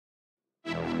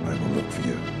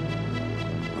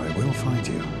will find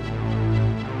you.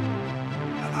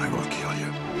 And I will kill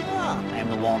you. I am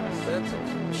the walrus.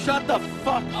 Shut the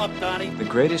fuck up, Donnie. The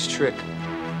greatest trick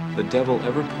the devil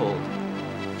ever pulled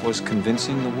was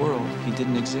convincing the world he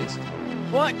didn't exist.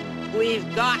 What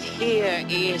we've got here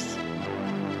is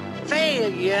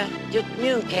failure to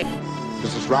communicate.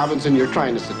 Mrs. Robinson, you're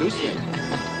trying to seduce me.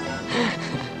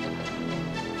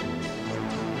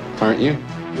 Aren't you?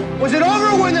 Was it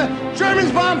over when the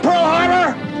Germans bombed Pearl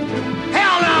Harbor?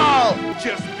 Hell no!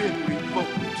 Just been revoked.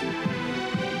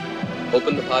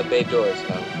 Open the pod bay doors,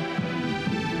 Hal.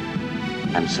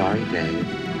 I'm sorry, Dave.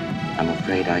 I'm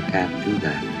afraid I can't do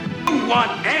that. You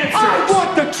want answers! I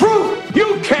want the truth!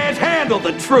 You can't handle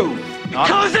the truth!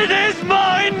 Because it is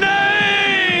my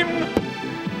name!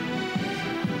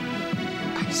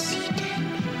 I see dead.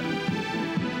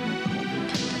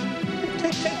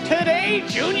 Today,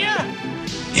 Junior?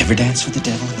 You ever dance with the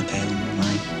devil in the pale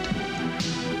moonlight?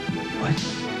 What?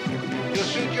 You'll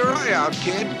shoot your eye out,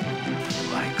 kid.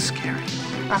 You like scary?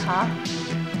 Uh-huh.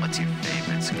 What's your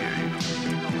favorite scary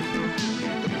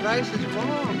movie? The price is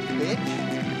wrong, bitch.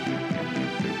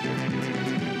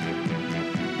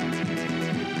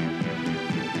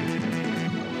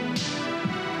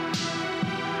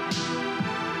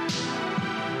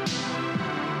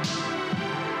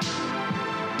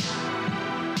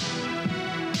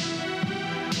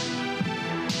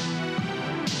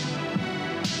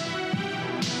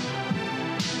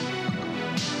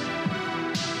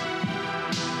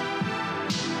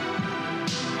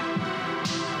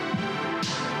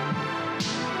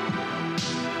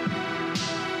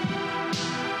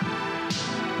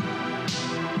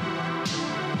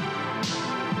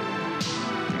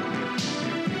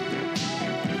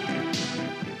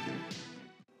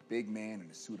 Big man in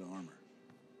a suit of armor.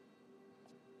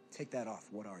 Take that off.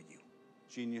 What are you?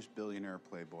 Genius, billionaire,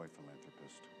 playboy,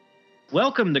 philanthropist.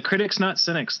 Welcome to Critics Not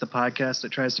Cynics, the podcast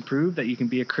that tries to prove that you can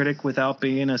be a critic without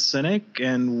being a cynic.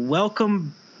 And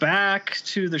welcome back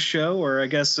to the show, or I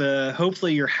guess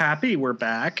hopefully you're happy we're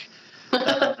back.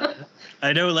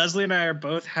 I know Leslie and I are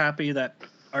both happy that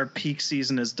our peak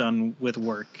season is done with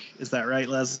work. Is that right,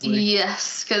 Leslie?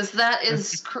 Yes, because that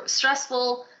is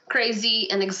stressful, crazy,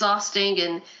 and exhausting,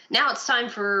 and now it's time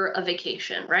for a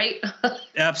vacation, right?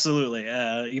 Absolutely.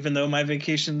 Even though my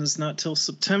vacation is not till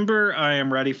September, I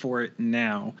am ready for it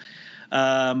now.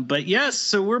 But yes,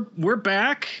 so we're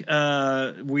back.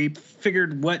 We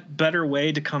figured what better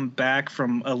way to come back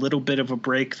from a little bit of a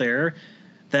break there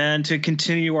than to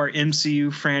continue our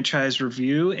MCU franchise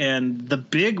review, and the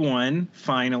big one,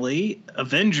 finally,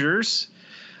 Avengers.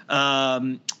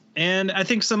 And I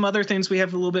think some other things we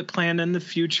have a little bit planned in the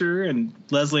future, and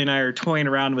Leslie and I are toying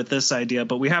around with this idea,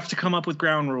 but we have to come up with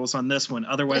ground rules on this one.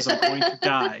 Otherwise, I'm going to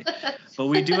die. But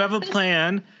we do have a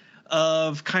plan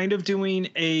of kind of doing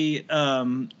a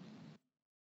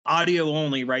audio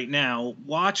only right now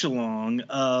watch along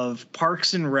of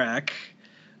Parks and Rec,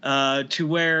 to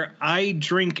where I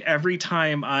drink every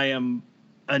time I am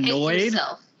annoyed.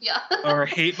 Yeah. Or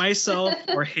hate myself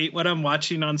or hate what I'm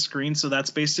watching on screen. So that's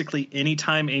basically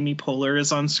anytime Amy Poehler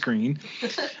is on screen.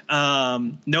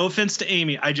 No offense to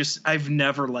Amy. I've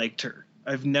never liked her.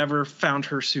 I've never found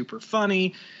her super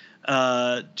funny.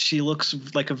 She looks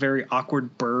like a very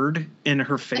awkward bird in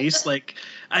her face. Like,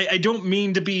 I don't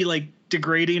mean to be like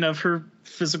degrading of her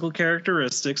physical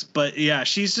characteristics, but yeah,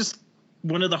 she's just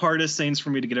one of the hardest things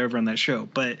for me to get over on that show.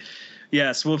 But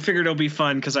yes, we'll figure it'll be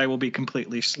fun because I will be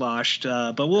completely sloshed.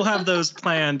 But we'll have those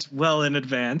planned well in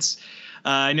advance.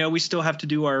 I know we still have to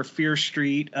do our Fear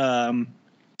Street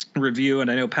review,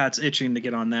 and I know Pat's itching to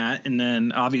get on that. And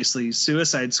then obviously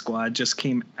Suicide Squad just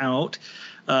came out,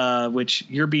 which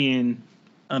you're being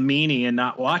a meanie and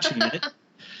not watching it.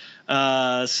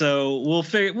 So we'll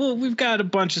figure. Well, we've got a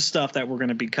bunch of stuff that we're going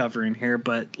to be covering here,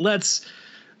 but let's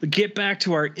get back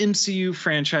to our MCU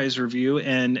franchise review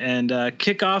and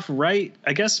kick off right,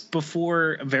 I guess,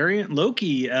 before Variant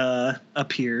Loki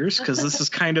appears, because this is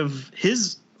kind of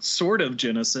his sort of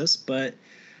genesis. But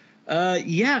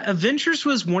yeah, Avengers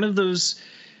was one of those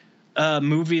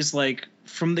movies, like,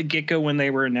 from the get-go when they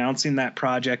were announcing that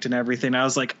project and everything, I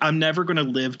was like, I'm never going to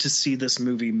live to see this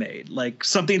movie made. Like,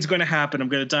 something's going to happen. I'm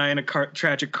going to die in a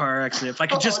tragic car accident. If I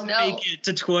could just make it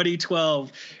to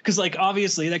 2012. Because, like,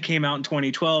 obviously that came out in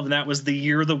 2012, and that was the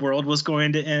year the world was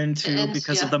going to end, too,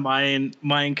 because of the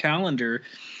Mayan calendar.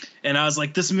 And I was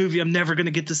like, this movie, I'm never going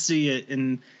to get to see it.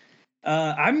 And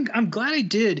I'm glad I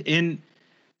did.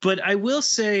 But I will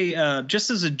say, just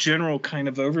as a general kind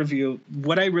of overview,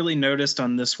 what I really noticed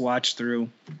on this watch through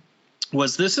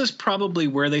was this is probably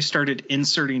where they started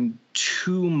inserting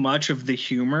too much of the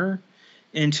humor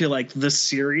into like the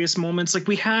serious moments. Like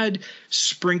we had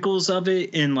sprinkles of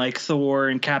it in like Thor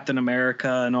and Captain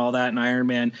America and all that and Iron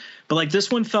Man, but like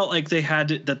this one felt like they had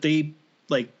to, that they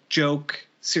like joke,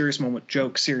 serious moment,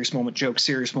 joke, serious moment, joke,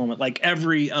 serious moment, like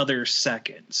every other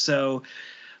second. So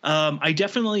I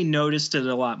definitely noticed it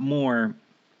a lot more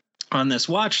on this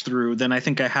watch through than I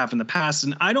think I have in the past.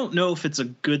 And I don't know if it's a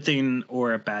good thing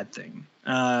or a bad thing.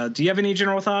 Do you have any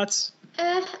general thoughts?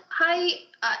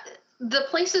 The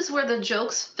places where the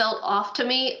jokes felt off to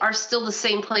me are still the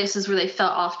same places where they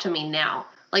felt off to me now.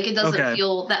 Like it doesn't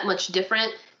feel that much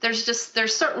different. There's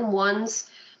certain ones,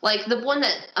 like the one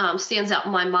that stands out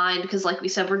in my mind, because like we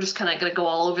said, we're just kind of going to go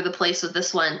all over the place with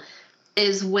this one,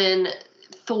 is when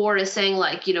Thor is saying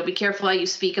like, you know, be careful how you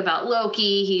speak about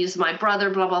Loki. He's my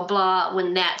brother, blah, blah, blah.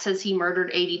 When Nat says he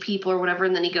murdered 80 people or whatever,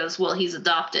 and then he goes, well, he's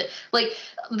adopted. Like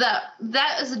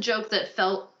that is a joke that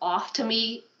felt off to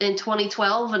me in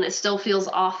 2012, and it still feels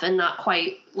off and not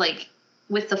quite like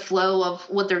with the flow of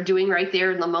what they're doing right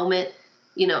there in the moment,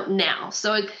 you know, now.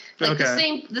 So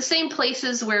the same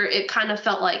places where it kind of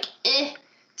felt like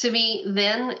to me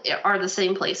then are the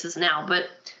same places now. But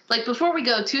like before we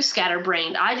go too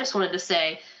scatterbrained, I just wanted to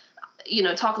say, you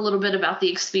know, talk a little bit about the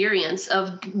experience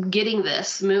of getting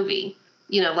this movie.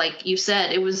 You know, like you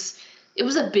said, it was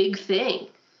a big thing.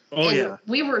 Oh, and yeah.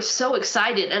 We were so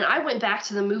excited. And I went back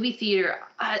to the movie theater,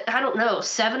 I don't know,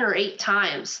 7 or 8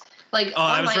 times. Like,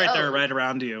 I was right there, right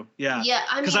around you. Yeah. Yeah.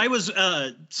 Because I was,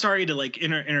 sorry to like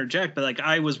interject, but like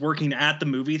I was working at the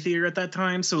movie theater at that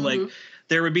time. So like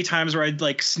there would be times where I'd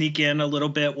like sneak in a little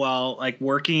bit while like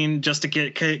working just to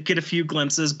get a few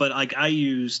glimpses. But like I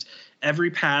used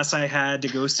every pass I had to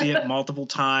go see it multiple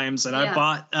times, and I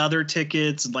bought other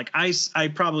tickets, and like I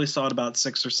probably saw it about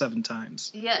 6 or 7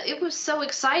 times. Yeah, it was so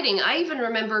exciting. I even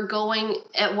remember going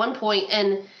at one point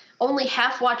and only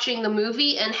half watching the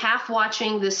movie and half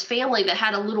watching this family that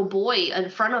had a little boy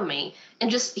in front of me, and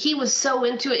just he was so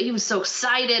into it, he was so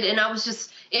excited, and I was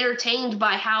just entertained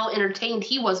by how entertained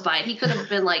he was by it. He could have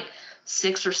been like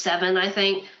 6 or 7, I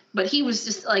think, but he was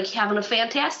just like having a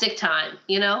fantastic time,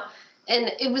 you know.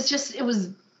 And it was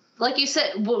like you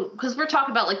said, because we're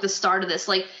talking about like the start of this,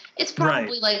 like it's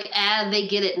probably like, they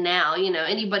get it now, you know,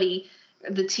 anybody,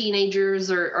 the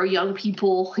teenagers or young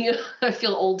people, you know, I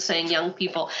feel old saying young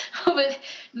people, but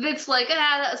it's like,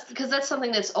 because that's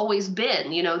something that's always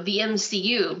been, you know, the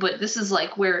MCU, but this is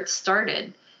like where it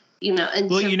started, you know, and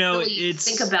well, you know, really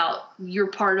think about you're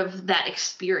part of that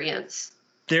experience.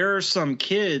 There are some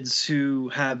kids who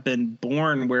have been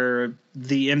born where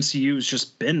the MCU has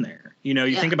just been there. You know,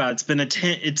 you think about it,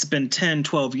 it's been 10,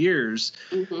 12 years.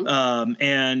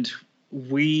 And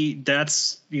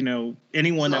that's, you know,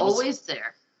 anyone that was always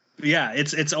there. Yeah,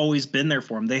 it's always been there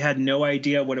for them. They had no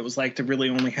idea what it was like to really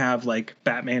only have like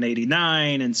Batman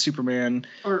 89 and Superman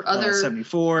or other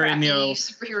 74 and, you know,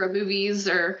 superhero movies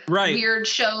or weird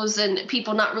shows, and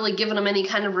people not really giving them any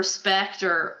kind of respect,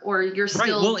 or you're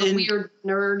still the weird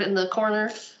nerd in the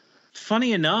corner.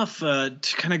 Funny enough, to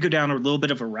kind of go down a little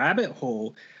bit of a rabbit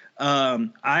hole,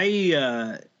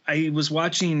 I was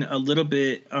watching a little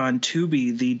bit on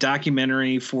Tubi, the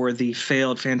documentary for the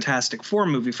failed Fantastic Four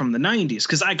movie from the 90s.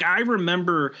 Because I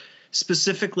remember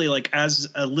specifically, like, as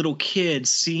a little kid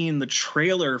seeing the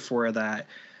trailer for that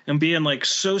and being, like,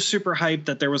 so super hyped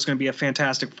that there was going to be a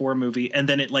Fantastic Four movie, and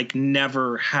then it, like,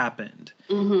 never happened.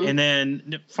 And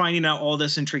then finding out all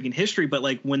this intriguing history. But,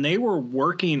 like, when they were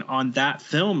working on that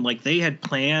film, like, they had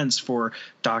plans for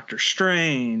Doctor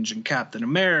Strange and Captain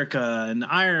America and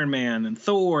Iron Man and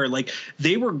Thor. Like,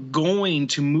 they were going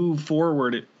to move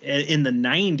forward in the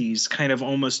 90s, kind of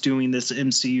almost doing this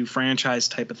MCU franchise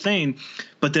type of thing.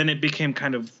 But then it became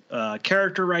kind of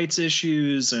character rights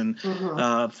issues and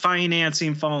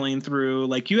financing falling through.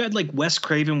 Like, you had, like, Wes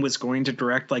Craven was going to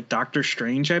direct, like, Doctor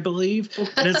Strange, I believe.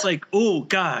 And it's like, oh,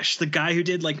 gosh, the guy who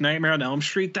did, like, Nightmare on Elm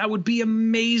Street, that would be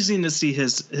amazing to see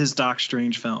his Doc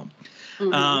Strange film.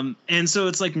 And so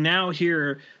it's like now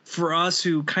here for us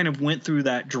who kind of went through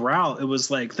that drought, it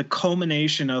was like the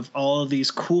culmination of all of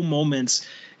these cool moments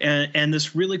and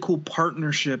this really cool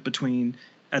partnership between,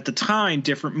 at the time,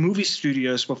 different movie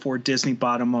studios before Disney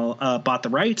bought the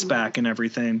rights back and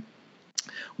everything,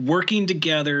 working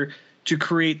together to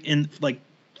create, in like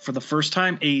for the first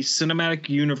time, a cinematic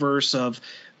universe of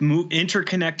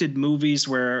interconnected movies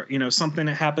where, you know, something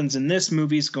that happens in this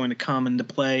movie is going to come into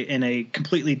play in a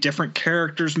completely different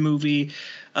character's movie.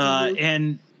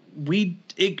 And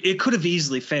it could have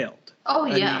easily failed. Oh,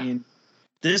 yeah. I mean,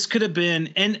 this could have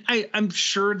been, and I'm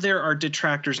sure there are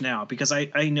detractors now, because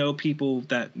I know people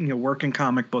that, you know, work in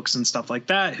comic books and stuff like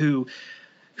that who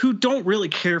who don't really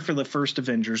care for the first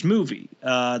Avengers movie.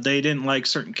 They didn't like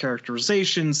certain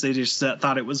characterizations. They just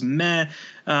thought it was meh.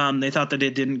 They thought that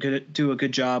it didn't do a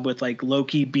good job with like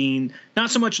Loki being,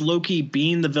 not so much Loki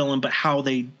being the villain, but how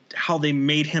they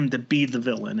made him to be the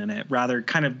villain in it, rather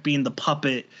kind of being the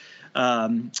puppet,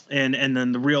 and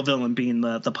then the real villain being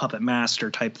the puppet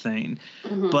master type thing.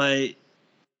 Mm-hmm. But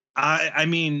I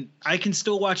mean, I can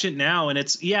still watch it now, and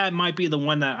it might be the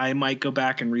one that I might go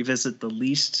back and revisit the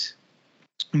least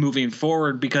moving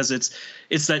forward, because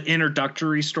it's that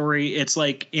introductory story. It's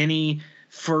like any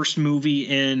first movie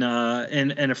in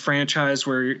a franchise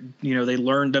where, you know, they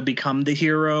learn to become the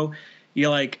hero. You're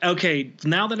like, okay,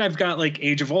 now that I've got like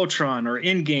Age of Ultron or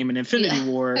Endgame and Infinity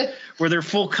War, where they're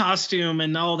full costume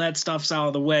and all that stuff's out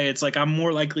of the way, it's like I'm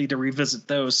more likely to revisit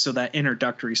those, so that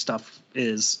introductory stuff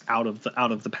is out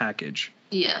of the package.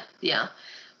 Yeah.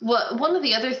 Well, one of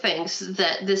the other things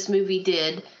that this movie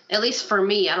did, at least for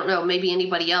me, I don't know, maybe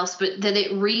anybody else, but that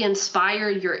it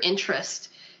re-inspired your interest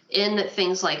in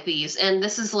things like these. And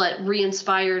this is what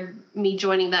re-inspired me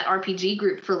joining that RPG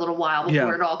group for a little while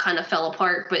before it all kind of fell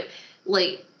apart. But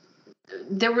like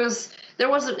there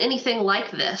wasn't anything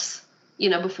like this, you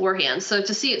know, beforehand. So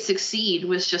to see it succeed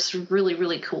was just really,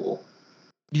 really cool.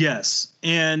 Yes.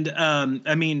 And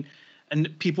I mean,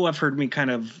 and people have heard me kind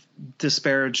of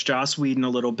disparage Joss Whedon a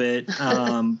little bit.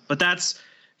 But that's,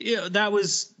 you know, that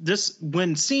was this,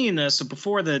 when seeing this, so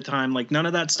before the time, like none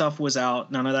of that stuff was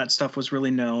out. None of that stuff was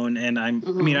really known. And I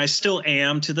mean, I still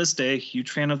am to this day,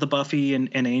 huge fan of the Buffy and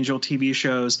Angel TV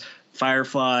shows,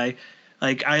 Firefly.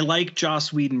 Like, I like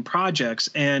Joss Whedon projects,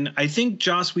 and I think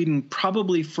Joss Whedon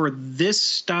probably for this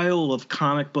style of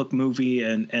comic book movie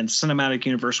and cinematic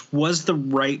universe was the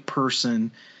right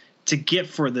person to get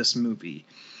for this movie.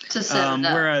 To set it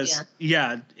up,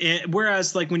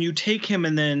 whereas like when you take him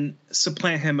and then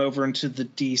supplant him over into the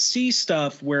DC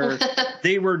stuff where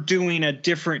they were doing a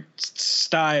different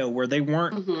style, where they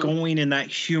weren't going in that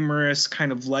humorous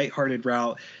kind of lighthearted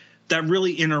route, that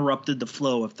really interrupted the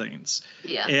flow of things.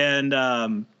 Yeah.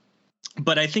 And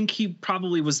but I think he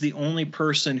probably was the only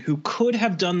person who could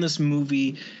have done this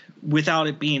movie without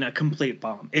it being a complete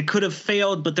bomb. It could have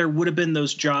failed, but there would have been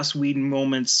those Joss Whedon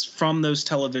moments from those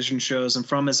television shows and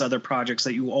from his other projects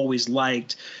that you always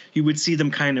liked. You would see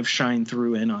them kind of shine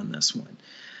through in on this one.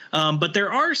 But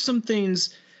there are some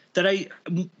things that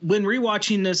when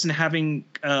rewatching this and having,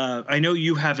 I know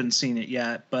you haven't seen it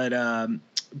yet, but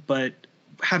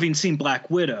having seen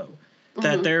Black Widow,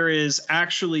 that there is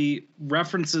actually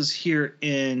references here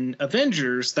in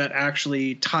Avengers that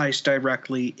actually ties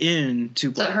directly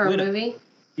into Black Widow. Is that her movie?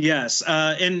 Yes.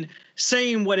 And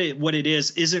saying what it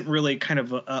is isn't really kind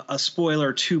of a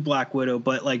spoiler to Black Widow,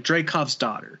 but like Dreykov's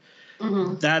daughter.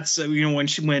 That's, you know,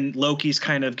 when Loki's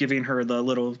kind of giving her the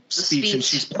little speech and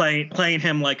she's playing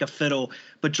him like a fiddle,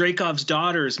 but Dreykov's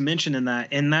daughter is mentioned in that,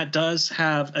 and that does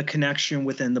have a connection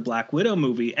within the Black Widow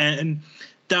movie. And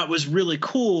that was really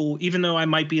cool, even though I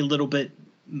might be a little bit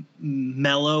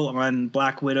mellow on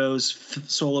Black Widow's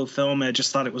solo film. I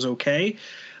just thought it was okay.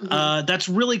 That's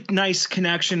really nice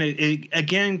connection. It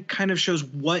again kind of shows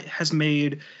what has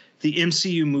made the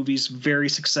MCU movies very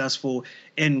successful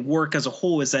and work as a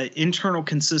whole, is that internal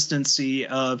consistency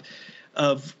of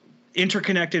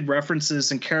interconnected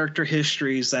references and character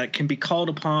histories that can be called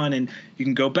upon, and you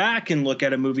can go back and look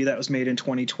at a movie that was made in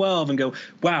 2012 and go,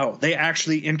 wow, they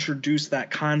actually introduced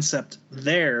that concept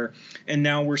there, and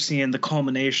now we're seeing the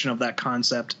culmination of that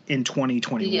concept in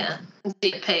 2021. Yeah,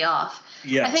 see it pay off.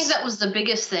 Yes. I think that was the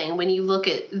biggest thing when you look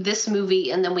at this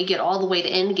movie and then we get all the way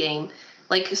to Endgame,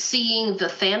 like seeing the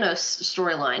Thanos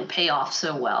storyline pay off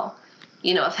so well,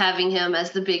 you know, of having him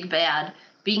as the big bad,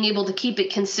 being able to keep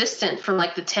it consistent for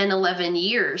like the 10, 11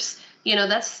 years, you know,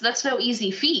 that's no easy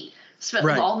feat.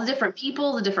 Right. All the different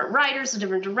people, the different writers, the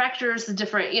different directors, the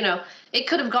different, you know, it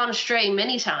could have gone astray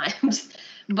many times,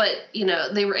 but, you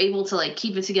know, they were able to like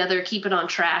keep it together, keep it on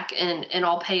track and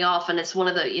all pay off. And it's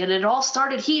and it all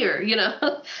started here, you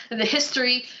know, the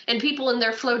history and people in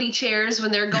their floaty chairs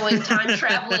when they're going time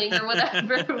traveling or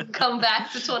whatever, come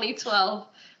back to 2012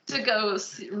 to go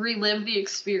relive the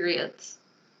experience.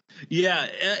 Yeah,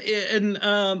 and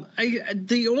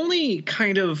the only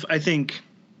kind of, I think,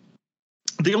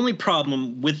 the only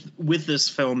problem with this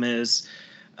film is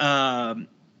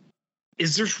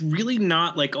there's really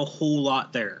not like a whole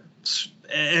lot there,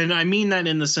 and I mean that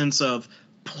in the sense of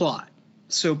plot.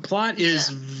 So plot is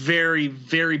very,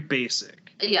 very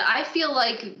basic. Yeah, I feel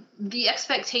like the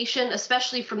expectation,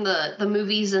 especially from the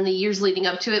movies and the years leading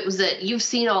up to it, was that you've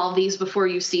seen all of these before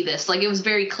you see this. Like, it was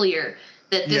very clear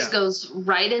that this goes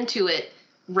right into it,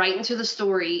 right into the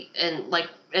story, and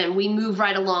we move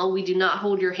right along. We do not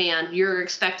hold your hand. You're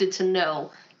expected to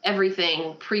know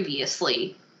everything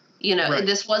previously. You know, Right.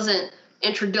 this wasn't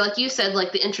like you said,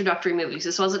 like the introductory movies.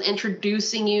 This wasn't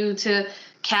introducing you to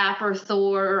Cap or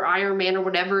Thor or Iron Man or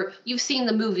whatever. You've seen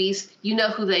the movies, you know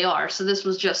who they are. So this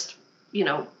was just, you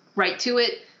know, right to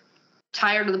it,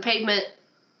 tire to the pavement,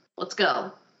 let's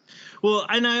go. Well,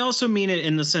 and I also mean it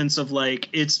in the sense of like,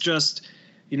 it's just,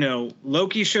 you know,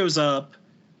 Loki shows up,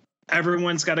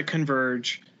 everyone's got to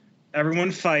converge,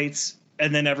 everyone fights,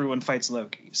 and then everyone fights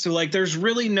Loki. So like, there's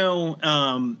really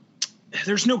no,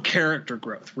 there's no character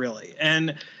growth really.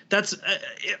 And that's,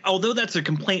 although that's a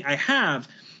complaint I have,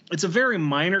 it's a very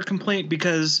minor complaint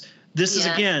because this is,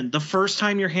 again, the first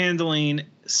time you're handling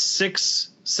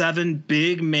 6-7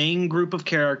 big main group of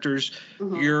characters.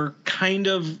 Mm-hmm. You're kind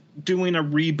of doing a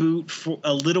reboot, for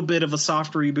a little bit of a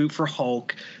soft reboot for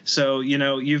Hulk. So, you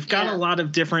know, you've got a lot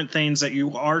of different things that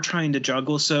you are trying to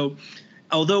juggle. So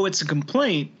although it's a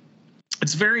complaint,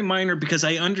 it's very minor because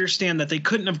I understand that they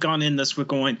couldn't have gone in this with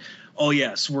going, oh,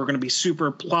 yes, we're going to be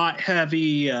super plot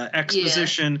heavy,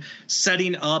 exposition,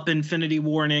 setting up Infinity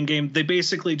War and Endgame. They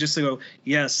basically just go,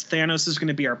 yes, Thanos is going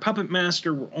to be our puppet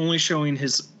master. We're only showing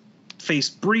his face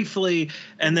briefly,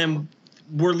 and then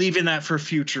we're leaving that for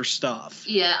future stuff.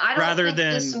 Yeah, I don't think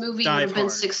this movie would have been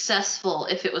successful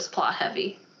if it was plot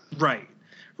heavy. Right.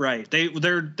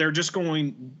 They're just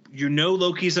going, you know,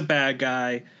 Loki's a bad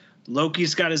guy.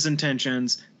 Loki's got his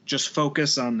intentions. Just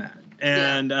focus on that.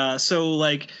 And so,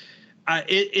 like,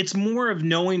 it's more of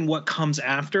knowing what comes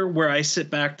after, where I sit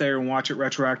back there and watch it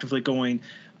retroactively going,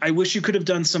 I wish you could have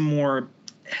done some more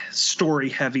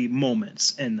story-heavy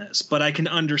moments in this. But I can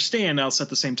understand else at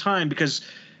the same time, because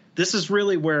this is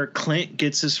really where Clint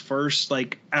gets his first,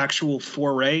 like, actual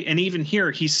foray. And even here,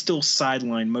 he's still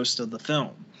sidelined most of the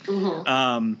film.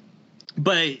 Mm-hmm.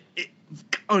 But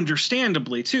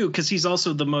understandably too, because he's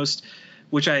also the most,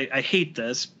 which I hate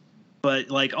this, but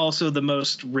like also the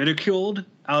most ridiculed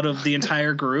out of the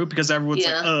entire group, because everyone's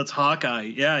like, oh, it's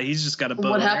Hawkeye. Yeah, he's just got a bow.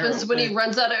 What happens when he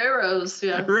runs out of arrows?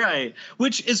 Yeah, right.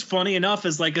 Which is funny enough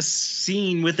as like a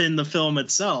scene within the film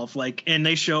itself. Like, and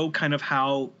they show kind of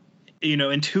how, you know,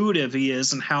 intuitive he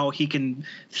is and how he can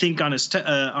think on his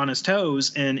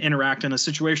toes and interact in a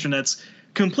situation that's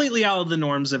completely out of the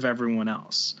norms of everyone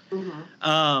else.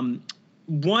 Mm-hmm.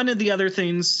 One of the other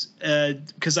things,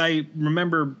 because I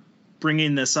remember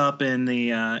bringing this up in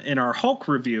the in our Hulk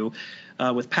review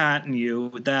with Pat and you,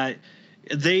 that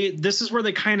this is where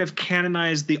they kind of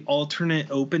canonized the alternate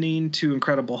opening to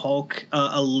Incredible Hulk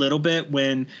a little bit,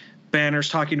 when Banner's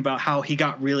talking about how he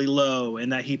got really low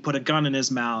and that he put a gun in his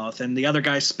mouth and the other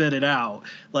guy spit it out.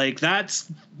 Like,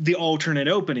 that's the alternate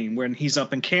opening when he's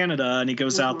up in Canada and he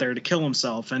goes out there to kill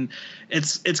himself. And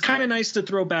it's kind of nice to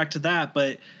throw back to that.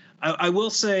 But I will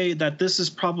say that this is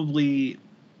probably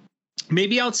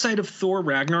maybe outside of Thor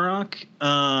Ragnarok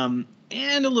and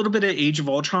a little bit of Age of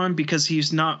Ultron, because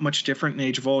he's not much different in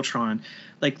Age of Ultron.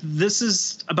 Like, this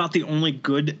is about the only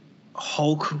good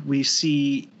Hulk we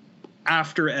see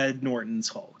after Ed Norton's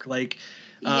Hulk. Like,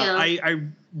 I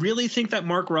really think that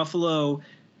Mark Ruffalo,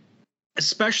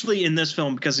 especially in this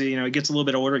film, because, you know, it gets a little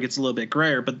bit older, it gets a little bit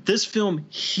grayer, but this film,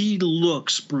 he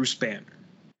looks Bruce Banner,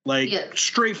 like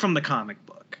straight from the comic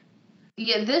book.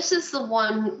 Yeah, this is the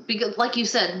one, because like you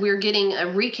said, we're getting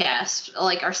a recast,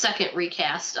 like our second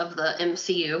recast of the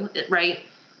MCU, right?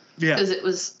 Yeah. Because it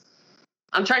was,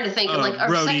 I'm trying to think of like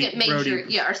our second major,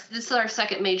 this is our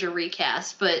second major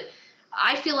recast, but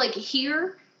I feel like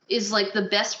here is like the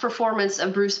best performance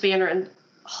of Bruce Banner and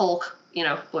Hulk, you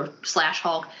know, or /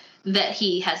 Hulk, that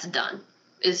he has done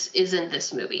is in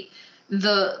this movie.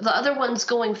 The other ones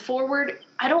going forward,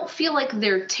 I don't feel like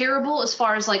they're terrible as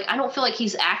far as like, I don't feel like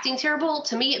he's acting terrible.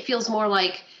 To me, it feels more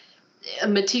like a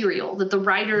material that the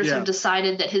writers have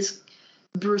decided that his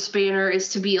Bruce Banner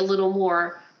is to be a little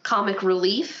more comic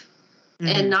relief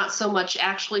and not so much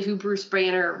actually who Bruce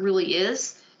Banner really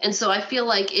is. And so I feel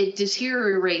like it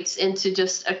deteriorates into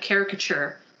just a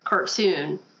caricature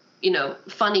cartoon, you know,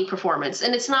 funny performance.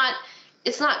 And it's not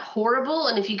horrible.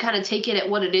 And if you kind of take it at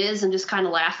what it is and just kind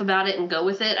of laugh about it and go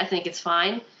with it, I think it's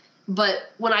fine. But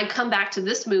when I come back to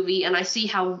this movie and I see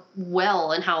how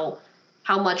well and how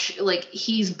much like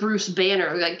he's Bruce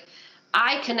Banner, like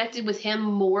I connected with him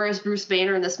more as Bruce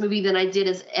Banner in this movie than I did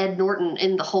as Ed Norton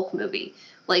in the Hulk movie.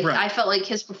 Like I felt like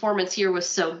his performance here was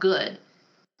so good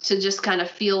to just kind of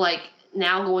feel like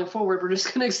now going forward, we're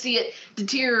just going to see it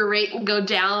deteriorate and go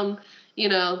down, you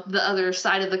know, the other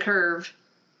side of the curve.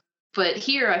 But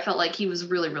here I felt like he was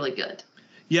really, really good.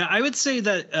 Yeah, I would say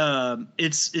that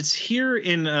it's here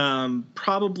in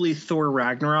probably Thor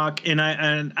Ragnarok, and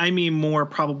I mean more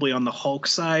probably on the Hulk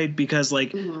side, because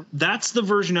like that's the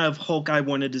version of Hulk I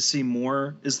wanted to see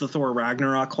more, is the Thor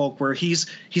Ragnarok Hulk, where he's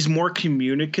more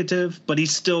communicative, but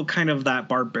he's still kind of that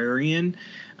barbarian.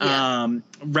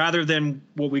 Rather than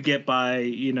what we get by,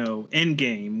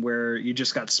 Endgame, where you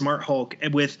just got Smart Hulk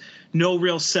with no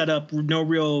real setup, no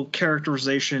real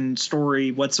characterization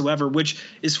story whatsoever, which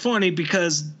is funny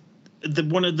because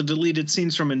one of the deleted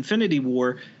scenes from Infinity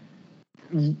War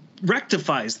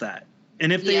rectifies that.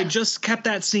 And if they had just kept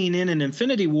that scene in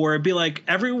Infinity War, it'd be like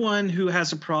everyone who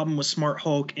has a problem with Smart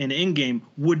Hulk in Endgame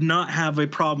would not have a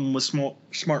problem with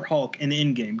Smart Hulk in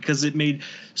Endgame, because it made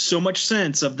so much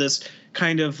sense of this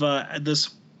kind of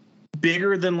this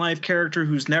bigger than life character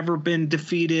who's never been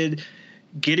defeated,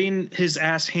 getting his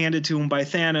ass handed to him by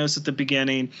Thanos at the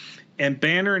beginning, and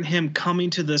Banner and him coming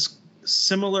to this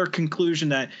similar conclusion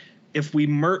that if we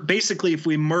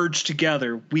merge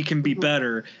together, we can be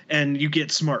better, and you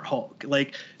get Smart Hulk.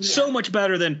 Like so much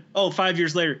better than 5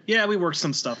 years later. Yeah, we worked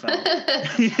some stuff out.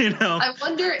 I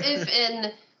wonder if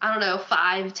in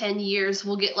 5-10 years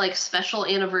we'll get like special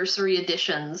anniversary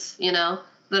editions,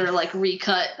 that are like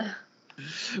recut.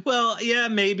 Well, yeah,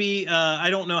 maybe. I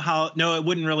don't know how. No, it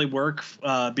wouldn't really work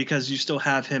because you still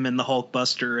have him in the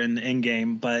Hulkbuster in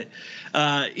Endgame. But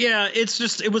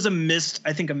it was a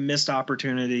missed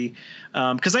opportunity,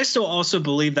 because I still also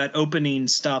believe that opening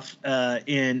stuff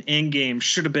in Endgame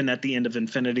should have been at the end of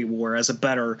Infinity War as a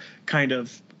better kind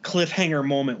of cliffhanger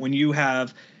moment when you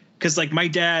have. Because like my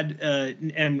dad,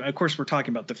 and of course we're talking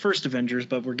about the first Avengers,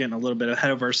 but we're getting a little bit ahead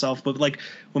of ourselves. But like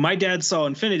when my dad saw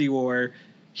Infinity War,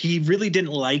 he really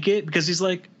didn't like it because he's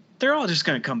like, they're all just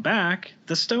going to come back.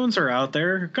 The stones are out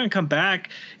there. They're going to come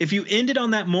back. If you ended on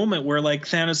that moment where like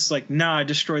Thanos is like, nah, I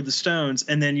destroyed the stones,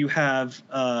 and then you have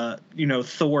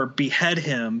Thor behead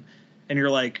him, and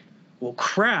you're like, well,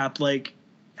 crap, like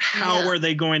how are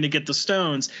they going to get the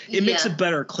stones? It makes a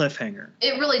better cliffhanger.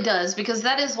 It really does, because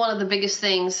that is one of the biggest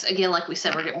things. Again, like we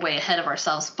said, we're getting way ahead of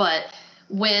ourselves, but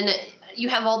when you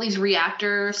have all these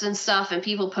reactors and stuff and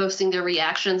people posting their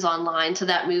reactions online to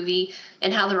that movie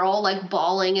and how they're all like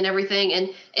bawling and everything. And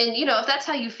if that's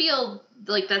how you feel,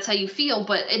 like that's how you feel,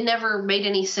 but it never made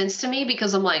any sense to me,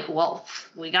 because I'm like, well,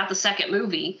 we got the second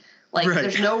movie. Like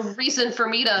there's no reason for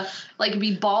me to like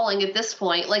be bawling at this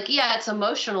point. Like, yeah, it's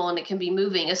emotional and it can be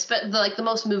moving. Like the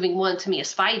most moving one to me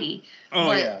is Spidey.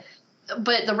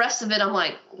 But the rest of it, I'm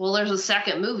like, well, there's a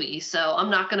second movie, so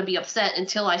I'm not going to be upset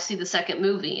until I see the second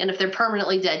movie. And if they're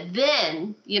permanently dead,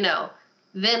 then,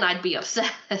 then I'd be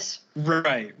upset.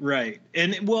 Right.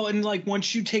 And like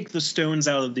once you take the stones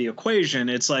out of the equation,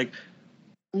 it's like,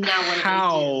 now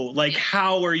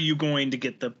how are you going to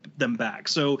get them back?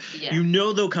 So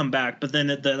they'll come back, but then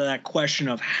that question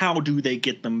of how do they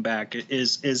get them back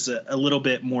is a little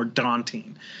bit more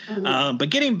daunting. But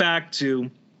getting back to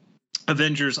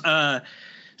Avengers, it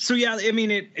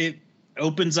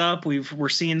opens up. We're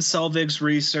seeing Selvig's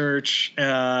research.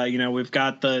 We've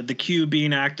got the Q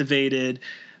being activated.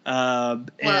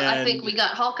 I think we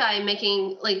got Hawkeye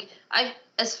making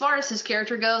as far as his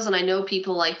character goes, and I know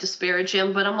people like disparage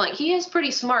him, but I'm like, he is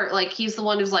pretty smart. Like, he's the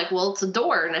one who's like, well, it's a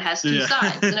door and it has two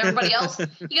sides, and everybody else,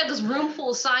 you got this room full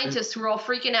of scientists who are all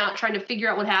freaking out trying to figure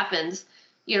out what happens,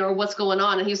 or what's going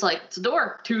on, and he's like, it's a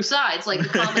door, two sides, like the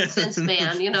common sense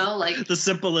man, like the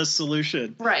simplest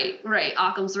solution. Right,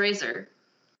 Occam's razor.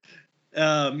 You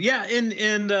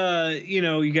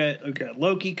got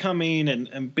Loki coming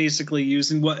and basically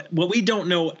using what we don't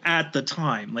know at the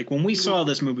time. Like when we saw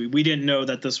this movie, we didn't know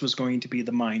that this was going to be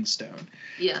the Mind Stone.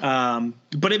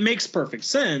 But it makes perfect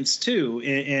sense too,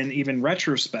 in even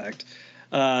retrospect,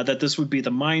 that this would be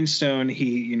the Mind Stone.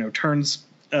 He turns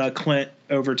Clint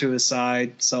over to his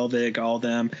side, Selvig, all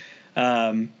them.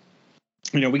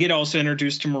 We get also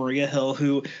introduced to Maria Hill,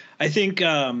 who I think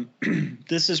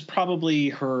this is probably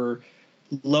her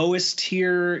lowest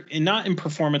tier, and not in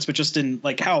performance, but just in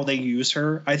like how they use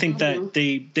her. I think that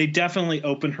they definitely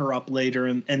open her up later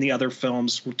in the other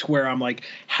films to where I'm like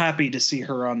happy to see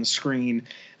her on the screen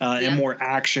in more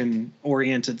action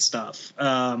oriented stuff.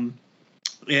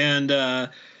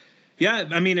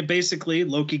 Basically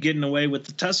Loki getting away with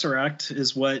the Tesseract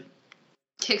is what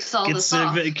kicks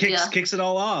it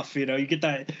all off. You get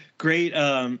that great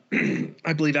I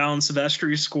believe Alan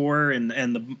Silvestri score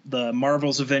and the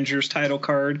Marvel's Avengers title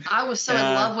card. I was so in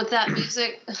love with that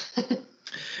music.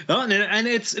 and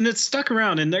it's stuck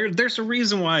around, and there's a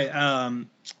reason why Alan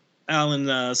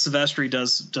Silvestri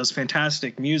does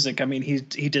fantastic music. I mean,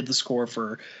 he did the score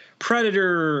for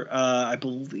Predator, I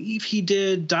believe he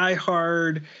did Die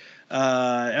Hard.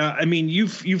 I mean,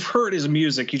 you've heard his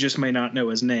music, you just may not know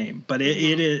his name, but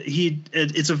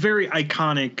it's a very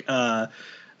iconic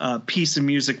piece of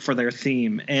music for their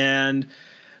theme. And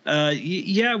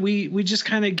we just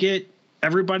kind of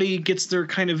everybody gets their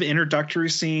kind of introductory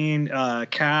scene.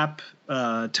 Cap,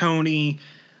 Tony,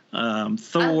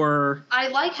 Thor. I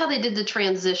like how they did the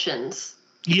transitions.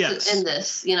 Yes. In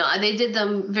this, they did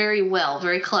them very well,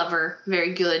 very clever,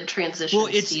 very good transitions. Well,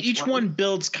 it's each one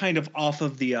builds kind of off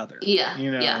of the other. Yeah.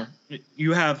 Yeah.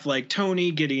 You have like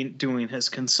Tony doing his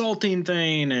consulting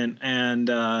thing, and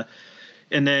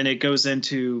then it goes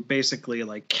into basically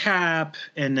like Cap,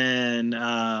 and then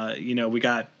we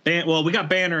got Banner. We got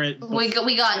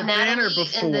Natalie Banner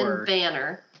before. and then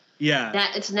Banner.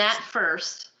 Yeah. It's Nat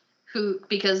first,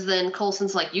 because then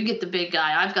Coulson's like, you get the big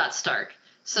guy, I've got Stark.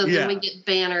 So then we get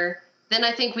Banner. Then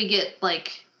I think we get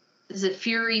is it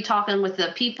Fury talking with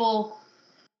the people?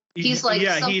 He's like,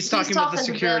 he's talking with the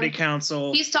Security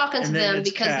Council. He's talking to them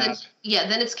because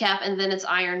then it's Cap, and then it's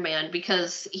Iron Man,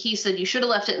 because he said you should have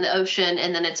left it in the ocean,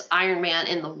 and then it's Iron Man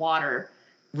in the water.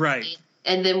 Right.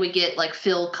 And then we get like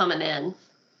Phil coming in.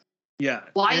 Yeah.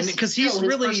 Why is because Phil?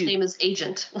 His first name is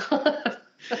Agent.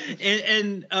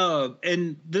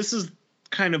 and this is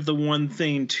kind of the one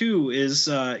thing too is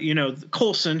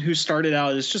Coulson, who started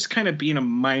out as just kind of being a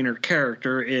minor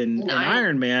character in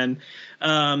Iron Man,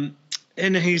 and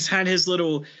he's had his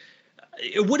little.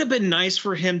 It would have been nice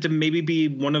for him to maybe be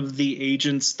one of the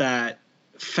agents that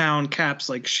found Cap's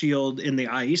like shield in the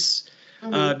ice,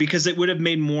 because it would have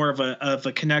made more of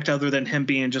a connect other than him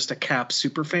being just a Cap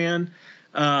super fan.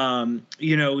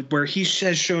 Where he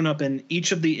has shown up in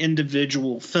each of the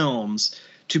individual films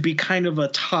to be kind of a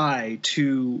tie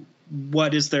to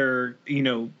what is their,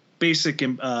 basic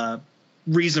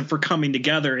reason for coming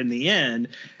together in the end,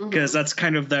 because that's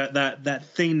kind of that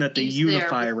thing that they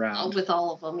unify around. With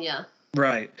all of them, yeah.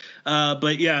 Right.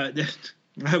 But yeah,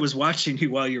 I was watching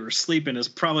you while you were sleeping is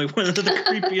probably one of the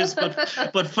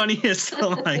creepiest but funniest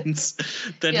lines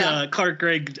that Clark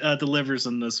Gregg delivers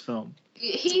in this film.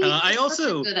 He's such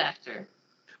a good actor.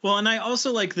 Well, and I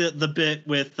also like the bit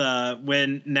with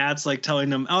when Nat's like telling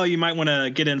them, "Oh, you might want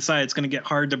to get inside. It's going to get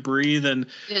hard to breathe." And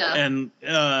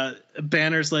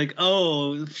Banner's like,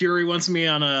 "Oh, Fury wants me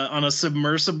on a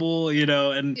submersible,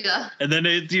 and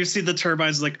then you see the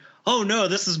turbines like, "Oh no,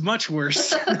 this is much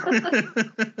worse."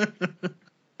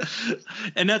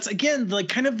 And that's again like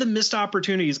kind of the missed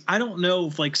opportunities. I don't know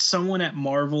if like someone at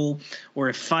Marvel or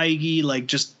if Feige like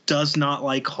just does not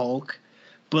like Hulk.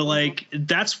 But like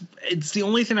it's the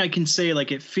only thing I can say.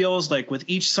 Like it feels like with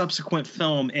each subsequent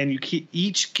film, and you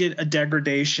each get a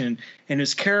degradation in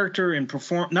his character and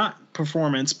not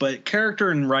performance, but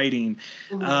character and writing,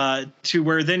 to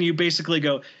where then you basically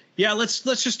go, yeah, let's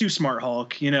just do Smart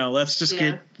Hulk. Let's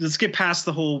get past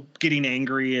the whole getting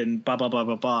angry and blah blah blah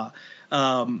blah blah,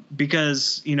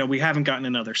 because we haven't gotten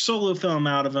another solo film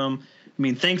out of him. I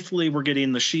mean, thankfully we're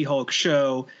getting the She-Hulk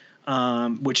show.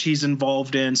 Which he's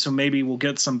involved in, so maybe we'll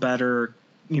get some better,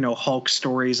 Hulk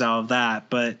stories out of that.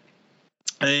 But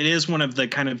it is one of the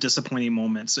kind of disappointing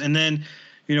moments. And then,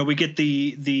 we get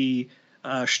the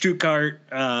Stuttgart,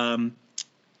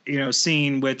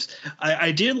 scene, which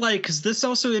I did like, because this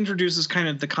also introduces kind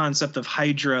of the concept of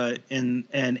Hydra and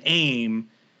AIM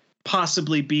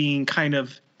possibly being kind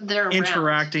of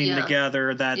interacting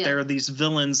together. That there are these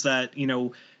villains that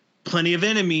plenty of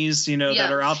enemies,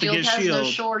 that are out to get Shield.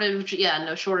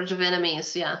 No shortage of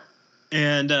enemies. Yeah.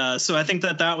 And so I think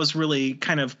that was really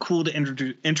kind of cool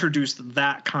to introduce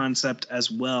that concept as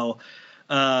well.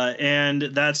 And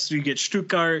you get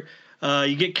Stuttgart,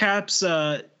 you get Cap's.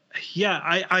 I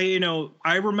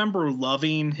remember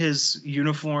loving his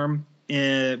uniform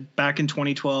back in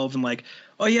 2012 and like,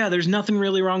 oh yeah, there's nothing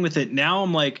really wrong with it. Now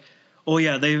I'm like, oh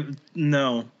yeah,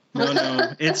 No.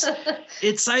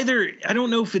 It's either, I don't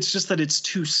know if it's just that it's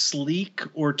too sleek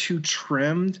or too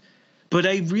trimmed, but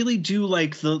I really do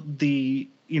like the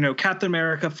Captain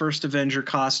America First Avenger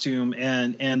costume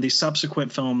and the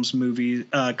subsequent films movie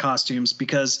costumes,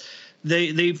 because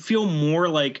they feel more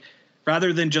like,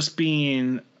 rather than just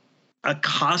being a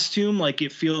costume, like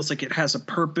it feels like it has a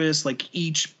purpose, like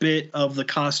each bit of the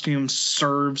costume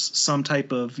serves some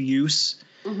type of use.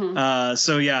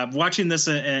 So yeah, watching this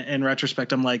in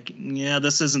retrospect, I'm like, yeah,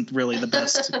 this isn't really the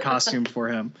best costume for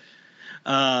him.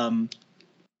 And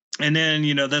then,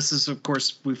 this is, of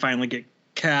course, we finally get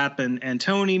Cap and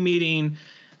Tony meeting,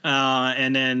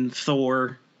 and then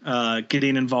Thor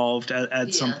getting involved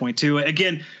at some point too.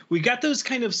 Again, we got those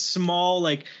kind of small,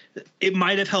 like it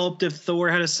might have helped if Thor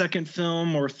had a second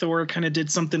film, or Thor kind of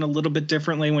did something a little bit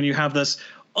differently when you have this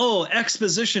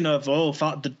exposition of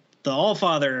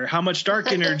Allfather, how much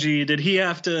dark energy did he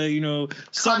have to,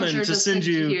 summon to send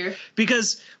you? Here.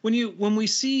 Because when we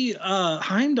see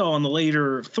Heimdall in the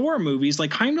later Thor movies,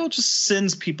 like Heimdall just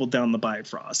sends people down the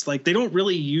Bifrost. Like they don't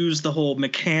really use the whole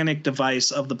mechanic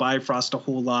device of the Bifrost a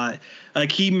whole lot.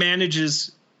 Like he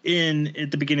manages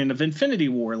at the beginning of Infinity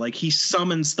War, like he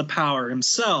summons the power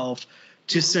himself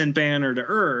to send Banner to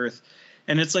Earth.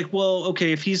 And it's like, well,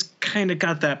 okay, if he's kind of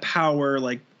got that power,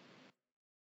 like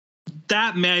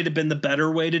that might have been the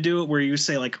better way to do it, where you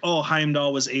say like, oh,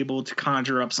 Heimdall was able to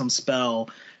conjure up some spell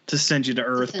to send you to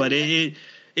Earth. But it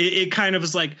kind of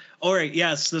is like, all right,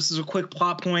 yes, this is a quick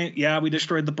plot point. Yeah, we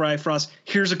destroyed the Bifrost.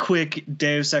 Here's a quick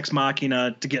Deus Ex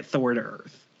Machina to get Thor to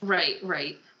Earth. Right.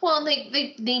 Well,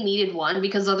 they needed one,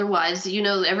 because otherwise,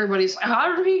 everybody's,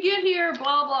 how did he get here?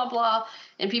 Blah, blah, blah.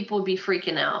 And people would be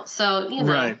freaking out. So,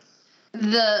 Right.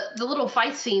 The little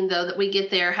fight scene, though, that we get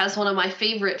there has one of my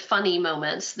favorite funny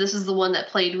moments. This is the one that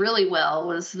played really well,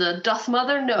 was the "Doth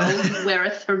Mother know who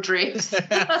weareth her drapes?"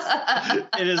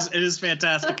 It is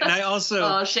fantastic. And I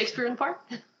also Shakespeare in the Park.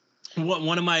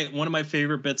 One of my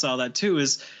favorite bits out of that too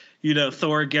is,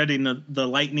 Thor getting the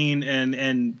lightning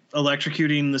and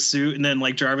electrocuting the suit, and then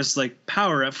like Jarvis is like,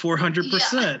 power at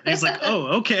 400%. He's like,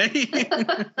 oh,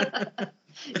 okay.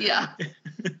 Yeah.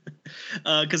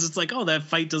 Because it's like, oh, that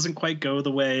fight doesn't quite go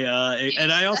the way.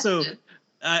 And I also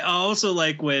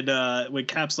like when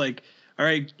Cap's like, all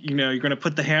right, you're gonna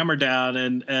put the hammer down,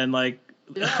 and like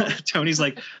Tony's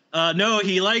like, no,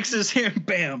 he likes his hammer,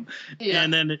 bam,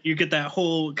 and then you get that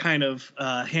whole kind of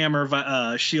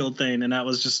hammer shield thing, and that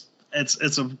was just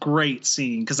it's a great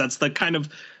scene, because that's the kind of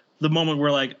the moment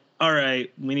where like, all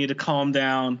right, we need to calm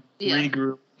down,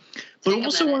 regroup. But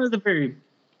also one of the very,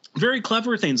 very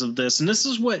clever things of this, and this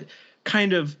is what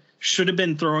kind of should have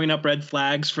been throwing up red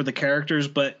flags for the characters,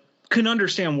 but couldn't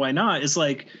understand why not, is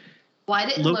like, why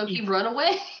didn't Loki run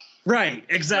away? Right,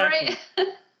 exactly. Right?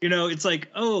 It's like,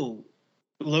 oh,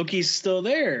 Loki's still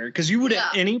there, because you would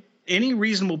any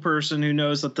reasonable person who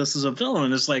knows that this is a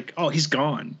villain is like, oh, he's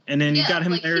gone, and then you got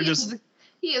him there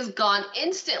he is gone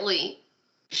instantly,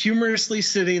 humorously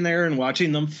sitting there and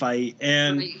watching them fight,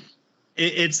 and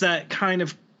it's that kind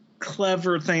of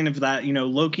clever thing of that,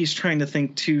 Loki's trying to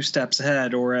think 2 steps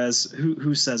ahead, or as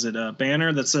who says it,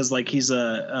 Banner, that says like he's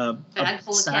a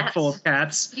sack full of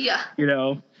cats. Yeah.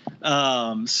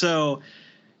 So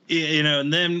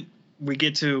and then we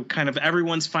get to kind of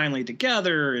everyone's finally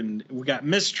together, and we got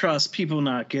mistrust, people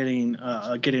not getting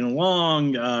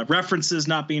along, references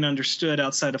not being understood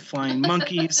outside of flying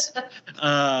monkeys,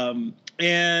 we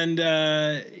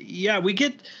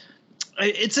get.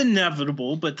 It's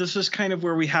inevitable, but this is kind of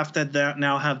where we have to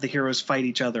now have the heroes fight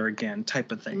each other again,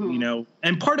 type of thing,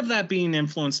 and part of that being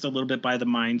influenced a little bit by the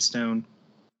Mind Stone.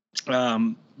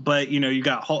 But you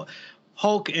got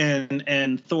Hulk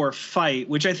and Thor fight,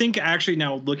 which I think actually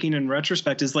now looking in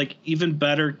retrospect is like even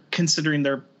better, considering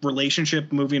their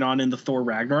relationship moving on into Thor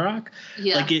Ragnarok.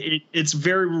 Yeah. Like it's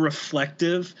very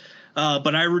reflective.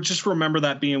 But I just remember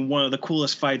that being one of the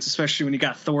coolest fights, especially when you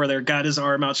got Thor there, got his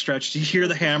arm outstretched, you hear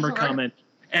the hammer coming,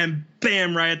 and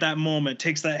bam, right at that moment,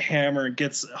 takes that hammer and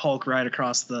gets Hulk right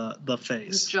across the face.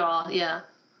 His jaw, yeah.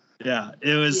 Yeah,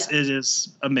 it is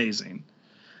amazing.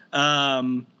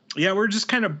 We're just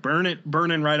kind of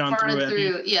burning right on through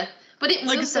it. Yeah, but it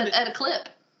moves at a clip.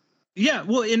 Yeah,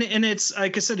 well, and it's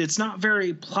like I said, it's not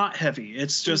very plot heavy.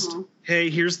 It's just, hey,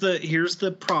 here's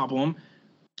the problem.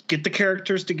 Get the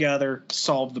characters together,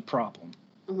 solve the problem.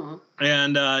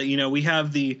 And, we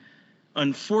have the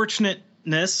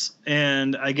unfortunateness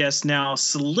and I guess now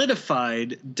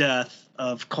solidified death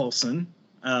of Coulson.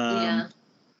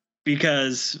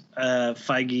 Because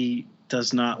Feige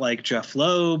does not like Jeff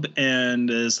Loeb and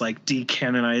is like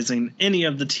decanonizing any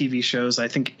of the TV shows, I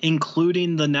think,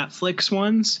 including the Netflix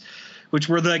ones, which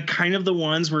were the kind of the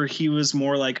ones where he was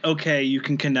more like, okay, you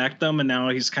can connect them. And now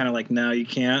he's kind of like, no, you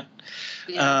can't.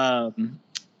 Yeah.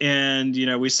 And,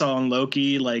 we saw in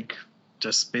Loki, like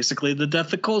just basically the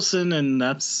death of Coulson, and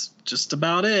that's just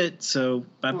about it. So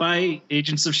bye-bye,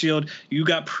 Agents of S.H.I.E.L.D. You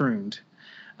got pruned.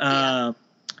 But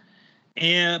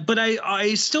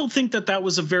I still think that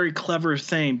was a very clever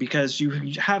thing, because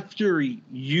you have to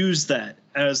use that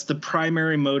as the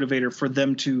primary motivator for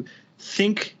them to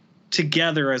think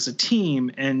together as a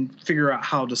team and figure out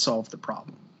how to solve the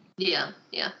problem. Yeah.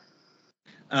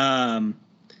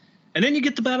 And then you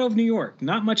get the Battle of New York.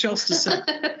 Not much else to say.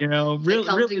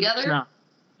 Really together.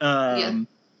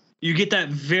 You get that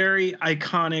very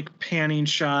iconic panning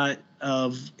shot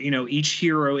of, each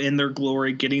hero in their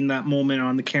glory, getting that moment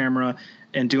on the camera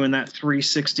and doing that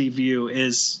 360 view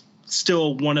is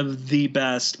still one of the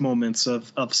best moments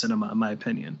of cinema, in my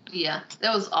opinion. Yeah,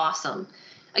 that was awesome.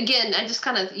 again, I just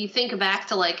kind of, you think back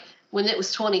to like when it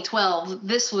was 2012,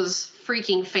 this was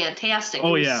freaking fantastic.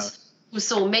 Oh, It was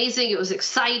so amazing. It was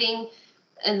exciting.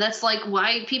 And that's like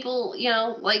why people, you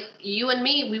know, like you and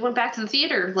me, we went back to the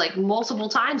theater like multiple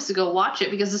times to go watch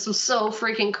it because this was so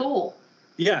freaking cool.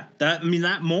 Yeah, that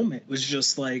moment was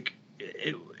just like,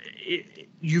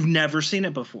 you've never seen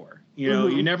it before. You know,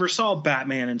 you never saw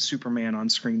Batman and Superman on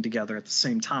screen together at the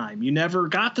same time. You never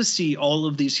got to see all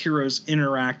of these heroes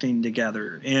interacting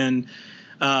together. And,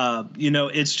 you know,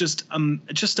 it's just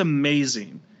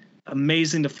amazing.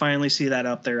 Amazing to finally see that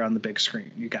up there on the big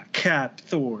screen. You got Cap,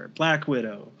 Thor, Black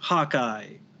Widow, Hawkeye,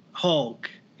 Hulk,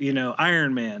 you know,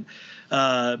 Iron Man,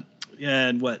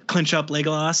 and clinch up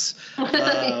Legolas,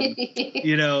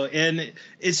 you know, and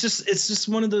it's just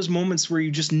one of those moments where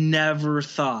you just never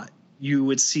thought you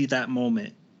would see that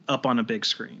moment up on a big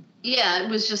screen. Yeah, it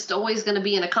was just always going to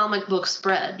be in a comic book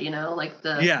spread, you know, like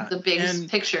the big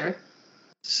picture.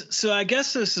 So I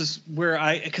guess this is where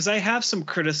because I have some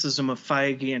criticism of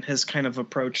Feige and his kind of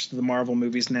approach to the Marvel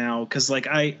movies now, because like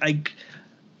I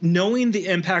knowing the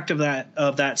impact of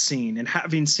that scene and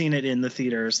having seen it in the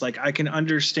theaters, like I can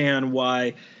understand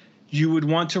why you would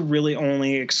want to really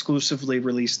only exclusively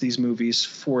release these movies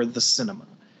for the cinema.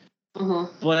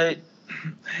 But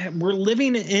we're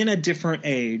living in a different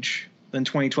age than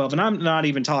 2012, and I'm not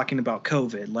even talking about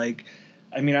COVID. Like,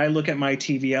 I mean, I look at my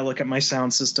TV, I look at my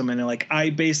sound system, and like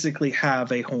I basically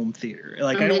have a home theater.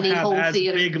 Like I don't have as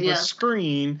big of a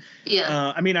screen.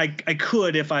 Yeah. I mean, I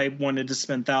could if I wanted to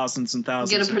spend thousands and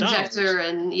thousands of dollars. Get a projector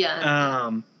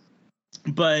and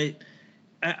but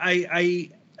I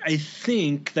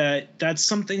think that's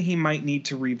something he might need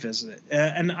to revisit.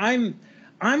 And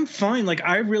I'm fine. Like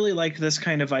I really like this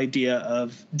kind of idea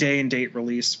of day and date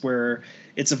release where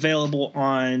it's available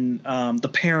on the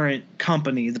parent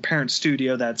company, the parent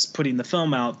studio that's putting the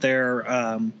film out,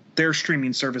 their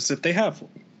streaming service if they have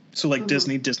one. So like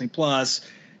Disney Plus,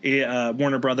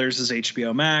 Warner Brothers is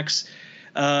HBO Max.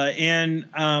 And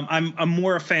I'm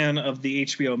more a fan of the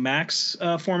HBO Max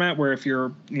format where if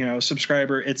you're a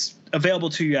subscriber, it's available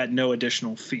to you at no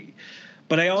additional fee.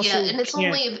 But I also and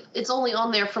it's only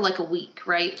on there for like a week,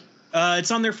 right?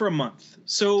 It's on there for a month.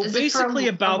 So basically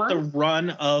about the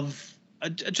run of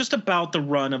just about the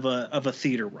run of a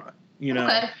theater run, you know.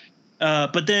 Okay.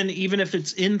 But then even if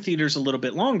it's in theaters a little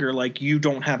bit longer, like you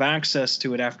don't have access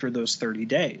to it after those 30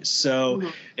 days. So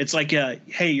it's like,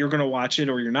 hey, you're going to watch it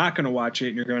or you're not going to watch it.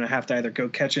 And you're going to have to either go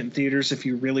catch it in theaters if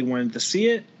you really wanted to see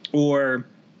it or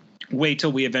wait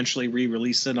till we eventually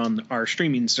re-release it on our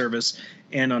streaming service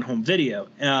and on home video.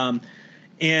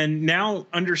 And now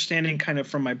understanding kind of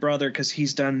from my brother, because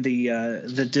he's done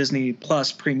the Disney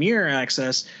Plus Premier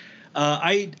access,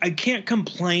 I can't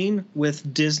complain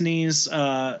with Disney's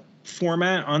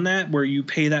format on that, where you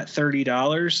pay that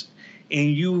 $30 and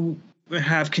you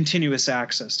have continuous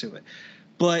access to it.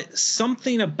 But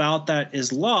something about that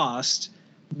is lost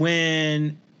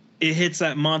when it hits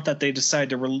that month that they decide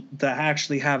to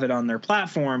actually have it on their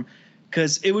platform,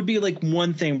 because it would be like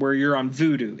one thing where you're on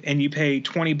Vudu and you pay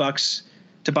 $20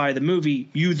 to buy the movie,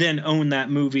 you then own that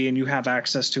movie and you have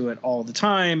access to it all the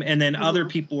time. And then other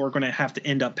people are going to have to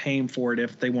end up paying for it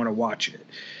if they want to watch it.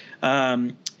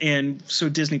 And so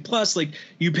Disney Plus, like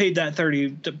you paid that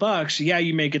 $30. Yeah,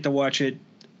 you may get to watch it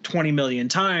 20 million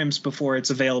times before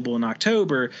it's available in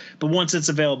October. But once it's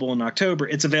available in October,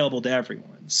 it's available to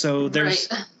everyone. So there's,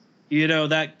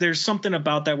 that there's something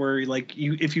about that where like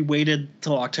if you waited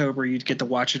till October, you'd get to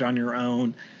watch it on your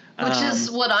own. Which is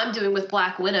what I'm doing with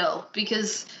Black Widow,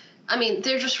 because, I mean,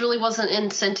 there just really wasn't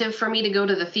incentive for me to go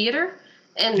to the theater,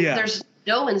 and there's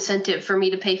no incentive for me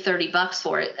to pay $30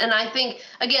 for it. And I think,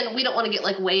 again, we don't want to get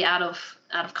like way out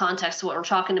of context to what we're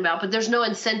talking about, but there's no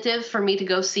incentive for me to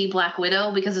go see Black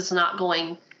Widow because it's not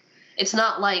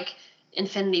like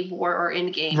Infinity War or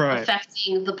Endgame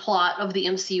affecting the plot of the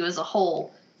MCU as a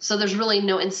whole. So there's really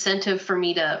no incentive for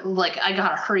me to, like, I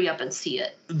gotta hurry up and see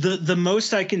it. The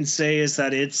most I can say is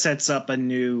that it sets up a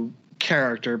new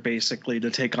character, basically,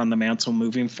 to take on the mantle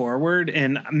moving forward,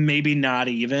 and maybe not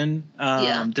even,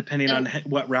 depending on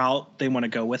what route they want to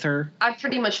go with her. I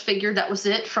pretty much figured that was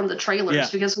it from the trailers,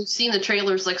 because we've seen the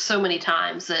trailers, like, so many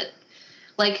times that,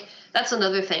 like, that's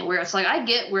another thing where it's like, I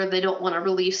get where they don't want to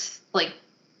release, like,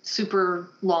 super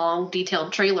long,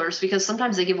 detailed trailers, because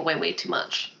sometimes they give away way too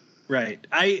much. Right.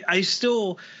 I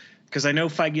still, because I know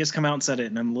Feige has come out and said it,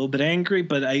 and I'm a little bit angry,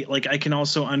 but I can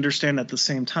also understand at the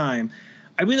same time,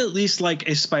 I would at least like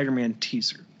a Spider-Man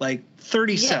teaser, like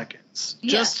 30 seconds,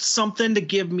 just something to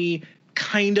give me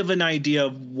kind of an idea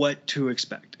of what to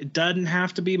expect. It doesn't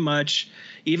have to be much.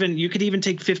 Even you could even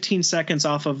take 15 seconds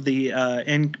off of the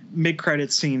end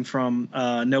mid-credit scene from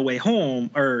No Way Home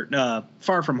or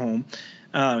Far From Home.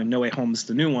 No Way Home is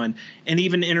the new one, and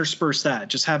even intersperse that,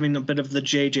 just having a bit of the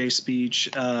JJ speech,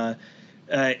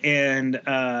 and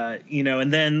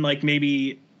then like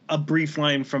maybe a brief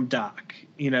line from Doc,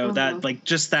 that like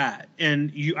just that,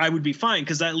 and I would be fine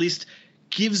because that at least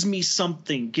gives me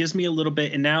something, gives me a little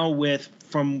bit. And now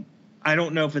I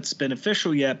don't know if it's been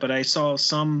official yet, but I saw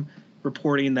some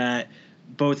reporting that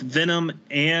both Venom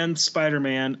and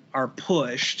Spider-Man are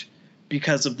pushed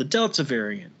because of the Delta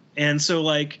variant. And so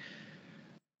like,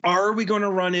 are we going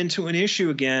to run into an issue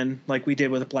again like we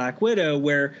did with Black Widow,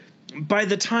 where by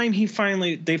the time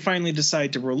they finally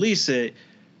decide to release it,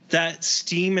 that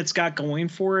steam it's got going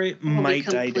for it might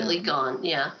die down. Completely gone,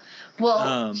 yeah.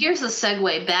 Well, here's a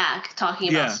segue back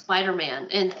talking about Spider-Man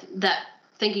and that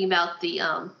thinking about the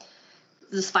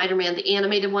Spider-Man, the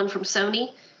animated one from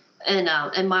Sony,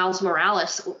 and Miles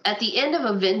Morales. At the end of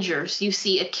Avengers, you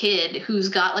see a kid who's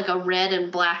got like a red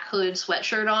and black hood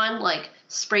sweatshirt on, like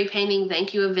spray painting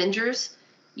 "Thank You Avengers,"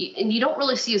 and you don't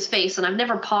really see his face. And I've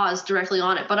never paused directly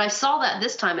on it, but I saw that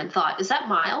this time and thought, "Is that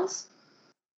Miles?"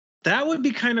 That would be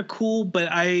kind of cool, but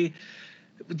I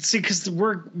see because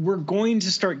we're going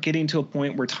to start getting to a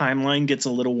point where timeline gets a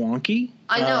little wonky.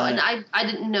 I know, and I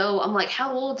didn't know. I'm like,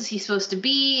 how old is he supposed to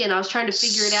be? And I was trying to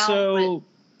figure it out. So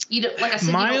like I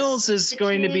said, Miles is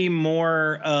going to be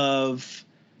more of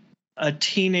a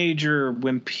teenager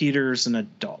when Peter's an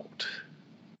adult.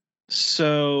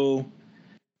 So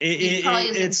he probably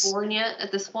isn't born yet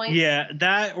at this point. Yeah,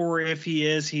 that, or if he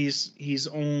is, he's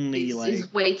only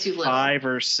he's way too little. 5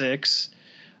 or 6.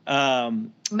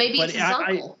 Maybe it's his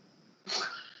uncle.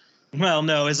 Well,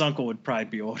 no, his uncle would probably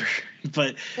be older.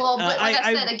 But like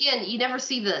I said, again, you never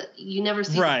see the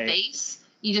face.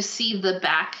 You just see the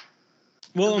back.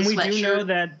 Well, and we do know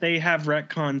that they have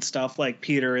retcon stuff like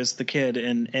Peter is the kid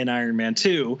in Iron Man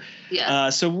 2. Yeah.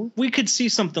 So we could see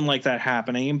something like that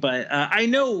happening. But I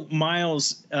know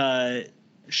Miles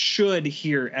should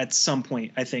here at some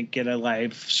point, I think, get a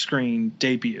live screen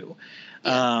debut.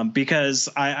 Yeah. Because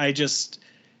I just –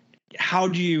 how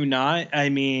do you not? I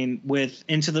mean, with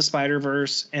Into the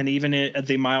Spider-Verse and even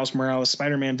the Miles Morales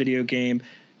Spider-Man video game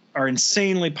are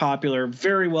insanely popular,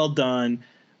 very well done.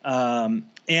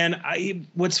 And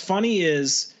what's funny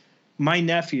is my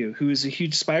nephew, who is a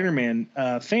huge Spider-Man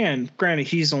fan, granted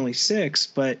he's only 6,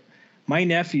 but my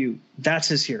nephew, that's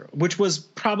his hero, which was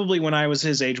probably when I was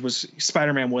his age, was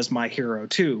Spider-Man was my hero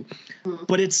too. Mm-hmm.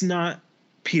 But it's not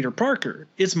Peter Parker.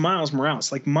 It's Miles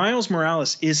Morales. Like Miles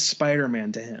Morales is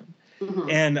Spider-Man to him. Mm-hmm.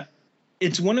 And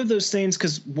it's one of those things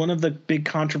because one of the big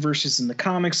controversies in the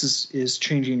comics is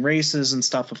changing races and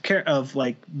stuff of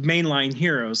like mainline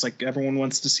heroes. Like everyone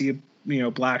wants to see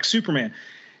Black Superman,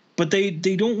 but they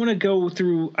don't want to go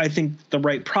through, I think, the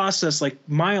right process like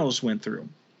Miles went through.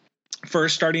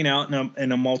 First starting out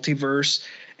in a multiverse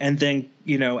and then,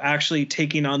 actually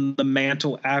taking on the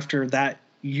mantle after that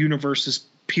universe's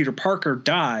Peter Parker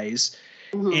dies,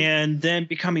 mm-hmm. and then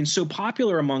becoming so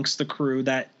popular amongst the crew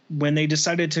that when they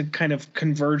decided to kind of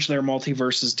converge their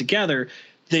multiverses together,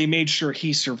 they made sure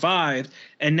he survived,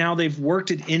 and now they've worked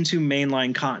it into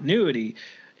mainline continuity.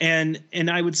 And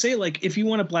I would say, like, if you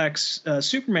want a Black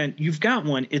Superman, you've got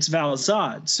one. It's Val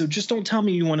Zod. So just don't tell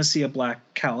me you want to see a Black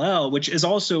Kal-El, which is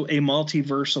also a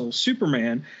multiversal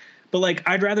Superman. But, like,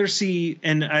 I'd rather see –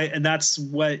 and that's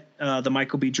what the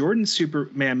Michael B. Jordan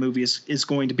Superman movie is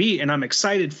going to be, and I'm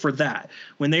excited for that.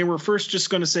 When they were first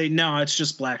just going to say, no, it's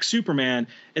just Black Superman,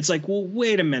 it's like, well,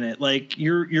 wait a minute. Like,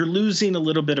 you're losing a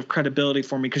little bit of credibility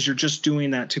for me because you're just doing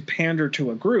that to pander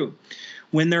to a group.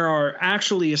 When there are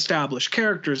actually established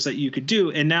characters that you could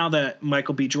do, and now that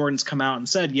Michael B. Jordan's come out and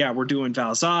said, yeah, we're doing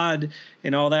Val Zod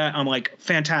and all that, I'm like,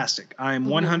 fantastic. I'm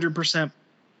 100%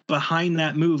 behind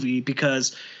that movie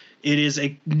because it is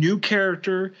a new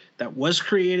character that was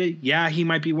created. Yeah, he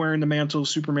might be wearing the mantle of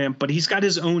Superman, but he's got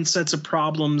his own sets of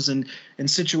problems and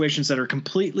situations that are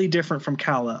completely different from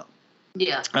Kal-El.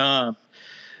 Yeah.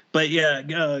 But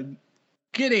yeah,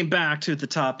 getting back to the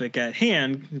topic at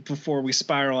hand before we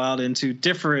spiral out into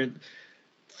different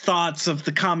thoughts of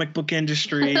the comic book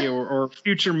industry or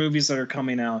future movies that are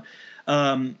coming out.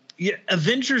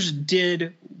 Avengers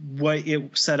did what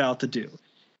it set out to do.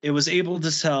 It was able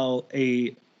to sell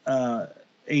a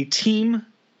team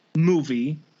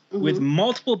movie mm-hmm. with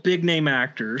multiple big name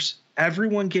actors,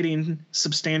 everyone getting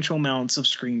substantial amounts of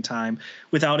screen time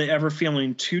without it ever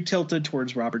feeling too tilted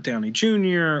towards Robert Downey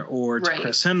Jr. or to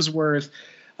Chris Hemsworth.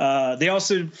 They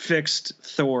also fixed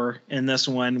Thor in this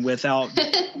one without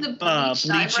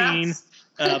bleaching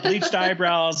bleached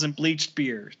eyebrows and bleached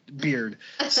beard.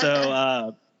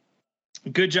 So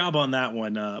good job on that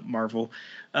one, Marvel.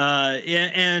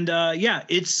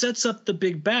 It sets up the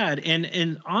big bad,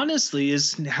 and honestly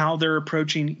is how they're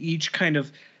approaching each kind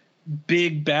of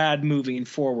big bad moving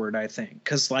forward, I think,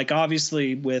 because like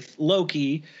obviously with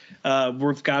Loki,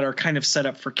 we've got our kind of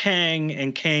setup for Kang,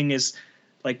 and Kang is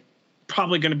like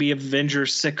probably going to be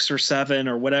Avengers 6 or 7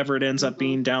 or whatever it ends up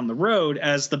being down the road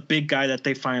as the big guy that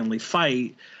they finally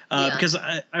fight. Because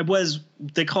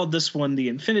they called this one the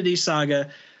Infinity Saga.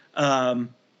 I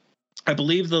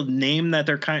believe the name that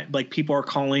they're people are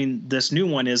calling this new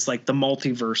one is like the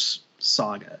Multiverse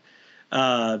Saga.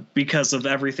 Because of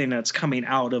everything that's coming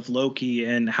out of Loki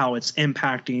and how it's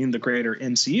impacting the greater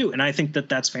MCU. And I think that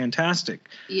that's fantastic.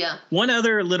 Yeah. One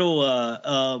other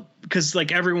little, because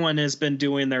like everyone has been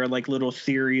doing their like little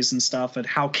theories and stuff and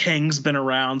how Kang's been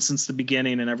around since the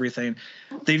beginning and everything.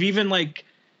 They've even like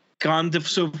gone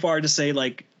so far to say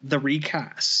like the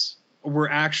recasts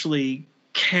were actually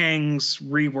Kang's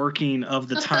reworking of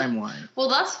the timeline. Well,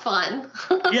 that's fun.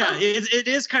 Yeah, it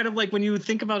is kind of like when you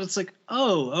think about it, it's like,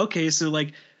 oh, okay, so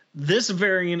like this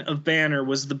variant of Banner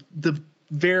was the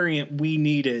variant we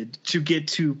needed to get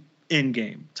to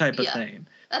Endgame type of thing.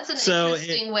 That's an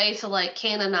interesting way to like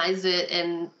canonize it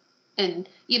and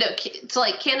you know, it's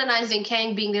like canonizing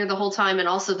Kang being there the whole time and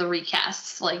also the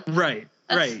recasts. Like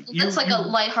That's like a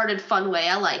lighthearted, fun way.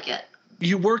 I like it.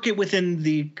 You work it within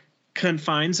the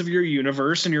confines of your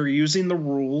universe and you're using the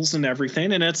rules and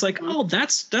everything, and it's like, oh,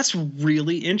 that's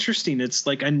really interesting. It's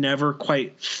like I never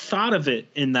quite thought of it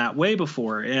in that way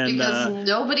before, and because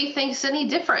nobody thinks any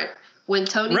different when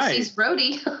Tony sees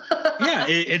Rhodey.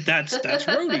 Yeah, that's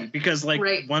Rhodey, because like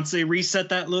once they reset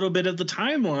that little bit of the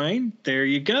timeline, there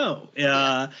you go.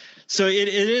 So it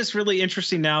is really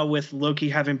interesting now with Loki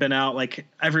having been out, like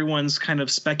everyone's kind of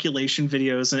speculation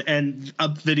videos and a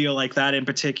video like that in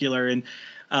particular. And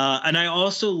I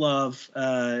also love,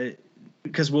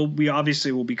 because we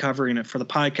obviously will be covering it for the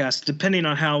podcast, depending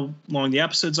on how long the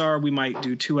episodes are, we might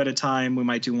do 2 at a time. We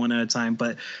might do 1 at a time,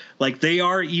 but like they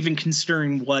are even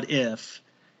considering what if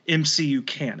MCU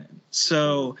canon.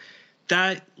 So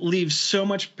that leaves so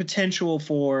much potential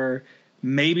for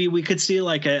maybe we could see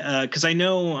like cause I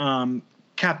know,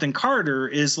 Captain Carter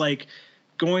is like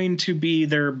going to be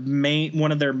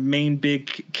one of their main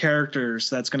big characters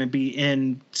that's going to be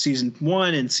in season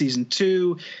 1 and season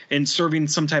 2 and serving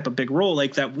some type of big role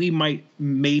like that. We might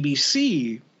maybe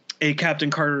see a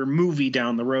Captain Carter movie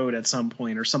down the road at some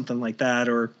point or something like that.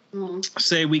 Or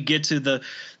say we get to the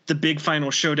big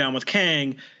final showdown with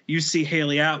Kang, you see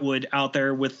Haley Atwood out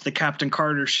there with the Captain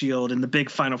Carter shield and the big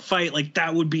final fight. Like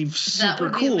that would be super cool.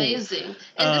 That would be amazing.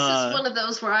 And this is one of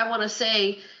those where I want to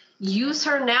say, use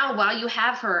her now while you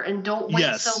have her, and don't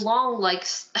wait so long like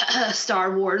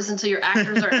Star Wars until your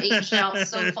actors are aged out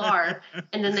so far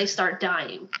and then they start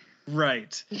dying.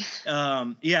 Right.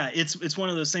 It's one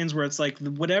of those things where it's like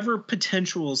whatever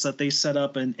potentials that they set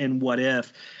up in What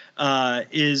If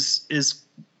is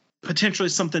potentially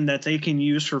something that they can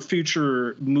use for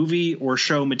future movie or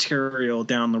show material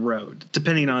down the road,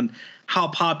 depending on how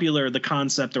popular the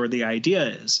concept or the idea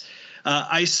is.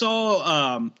 I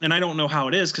saw, and I don't know how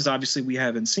it is because obviously we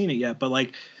haven't seen it yet, but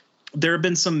like there have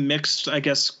been some mixed, I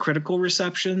guess, critical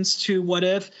receptions to What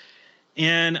If.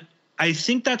 And I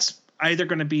think that's either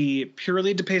going to be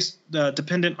purely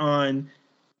dependent on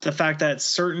the fact that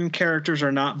certain characters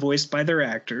are not voiced by their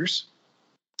actors,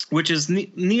 which is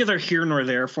neither here nor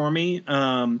there for me,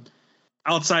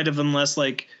 outside of unless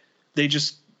like they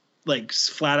just like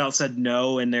flat out said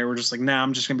no and they were just like, nah,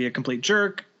 I'm just going to be a complete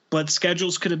jerk. But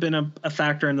schedules could have been a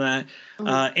factor in that.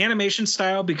 Animation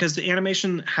style, because the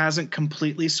animation hasn't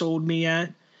completely sold me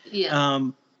yet. Yeah.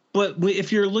 But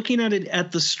if you're looking at it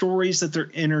at the stories that they're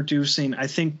introducing, I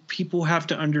think people have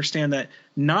to understand that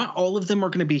not all of them are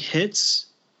going to be hits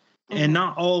and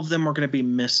not all of them are going to be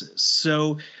misses.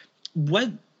 So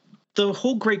what the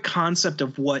whole great concept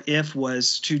of What If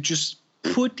was to just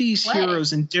put these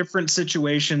heroes in different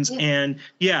situations and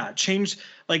change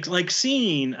like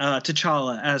seeing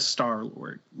T'Challa as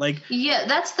Star-Lord. Like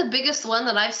that's the biggest one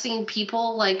that I've seen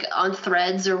people like on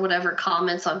threads or whatever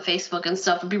comments on Facebook and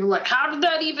stuff, and people are like, how did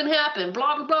that even happen?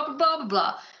 Blah blah blah blah blah blah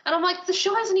blah. And I'm like, the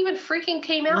show hasn't even freaking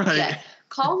came out yet.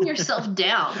 Calm yourself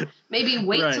down. Maybe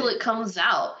wait till it comes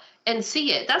out and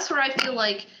see it. That's where I feel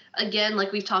like, again,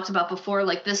 like we've talked about before,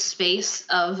 like this space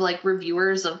of like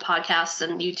reviewers of podcasts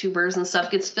and YouTubers and stuff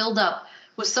gets filled up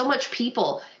with so much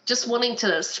people just wanting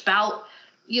to spout,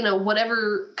 you know,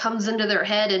 whatever comes into their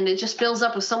head, and it just fills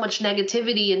up with so much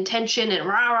negativity and tension and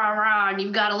rah, rah, rah, and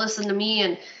you've got to listen to me.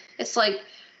 And it's like,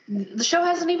 the show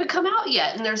hasn't even come out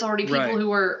yet, and there's already people who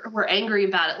were angry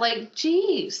about it. Like,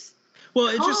 geez. Well,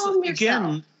 it just,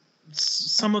 again,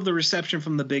 some of the reception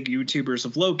from the big YouTubers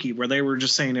of Loki, where they were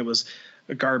just saying it was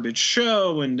a garbage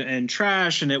show and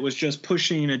trash, and it was just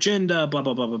pushing agenda, blah,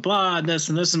 blah, blah, blah, blah, and this,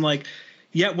 and like,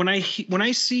 yet when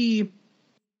I see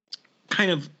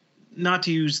kind of, not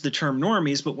to use the term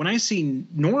normies, but when I see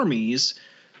normies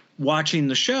watching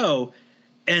the show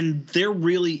and they're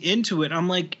really into it, I'm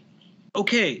like,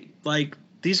 okay, like,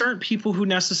 these aren't people who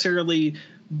necessarily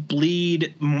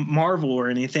bleed Marvel or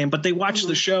anything, but they watch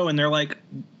the show and they're like,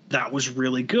 that was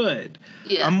really good.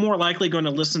 Yeah. I'm more likely going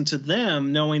to listen to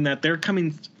them knowing that they're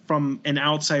coming from an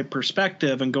outside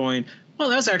perspective and going, well,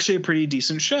 that's actually a pretty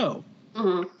decent show.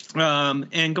 Mm-hmm.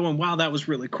 And going, wow, that was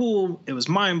really cool. It was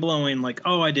mind blowing. Like,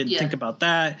 oh, I didn't think about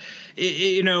that.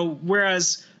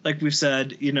 Whereas, like we've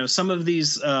said, some of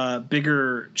these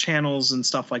bigger channels and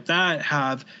stuff like that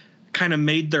have kind of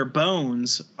made their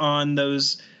bones on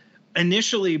those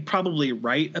initially probably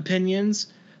right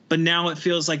opinions, but now it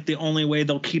feels like the only way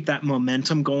they'll keep that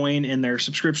momentum going in their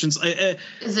subscriptions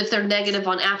is if they're negative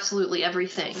on absolutely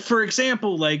everything. For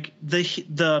example, like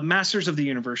the Masters of the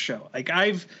Universe show. Like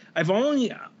I've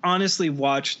only honestly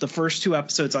watched the first 2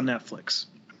 episodes on Netflix.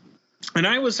 And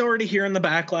I was already hearing the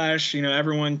backlash,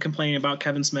 everyone complaining about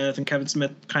Kevin Smith, and Kevin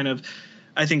Smith kind of,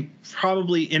 I think,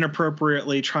 probably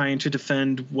inappropriately trying to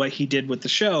defend what he did with the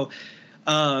show.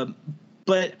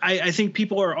 But I think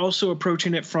people are also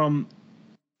approaching it from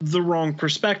the wrong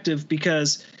perspective,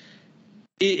 because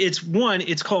it's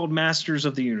called Masters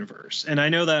of the Universe. And I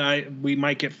know that we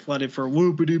might get flooded for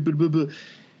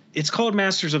it's called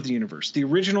Masters of the Universe. The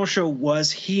original show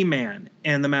was He-Man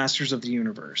and the Masters of the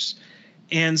Universe.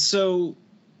 And so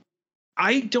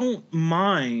I don't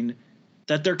mind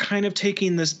that they're kind of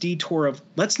taking this detour of,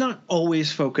 let's not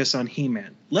always focus on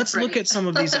He-Man. Let's look at some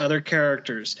of these other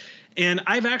characters. And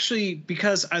I've actually,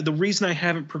 because the reason I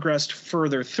haven't progressed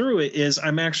further through it is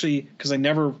because I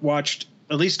never watched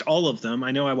at least all of them.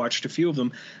 I know I watched a few of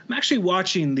them. I'm actually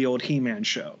watching the old He-Man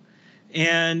show.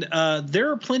 And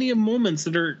there are plenty of moments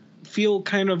that feel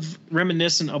kind of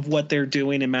reminiscent of what they're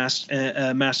doing in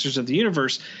Masters of the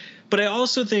Universe. But I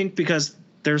also think, because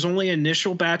there's only an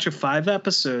initial batch of 5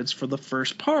 episodes for the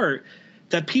first part,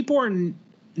 that people are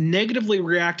negatively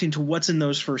reacting to what's in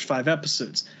those first 5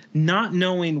 episodes, not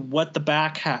knowing what the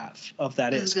back half of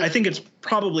that is. I think it's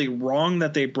probably wrong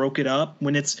that they broke it up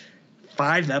when it's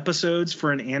 5 episodes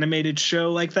for an animated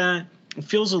show like that. It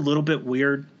feels a little bit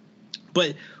weird,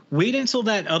 but wait until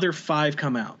that other 5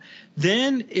 come out.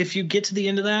 Then if you get to the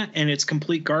end of that and it's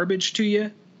complete garbage to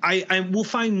you, I will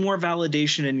find more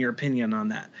validation in your opinion on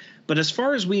that. But as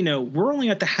far as we know, we're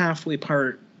only at the halfway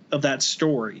part of that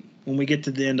story. When we get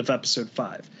to the end of episode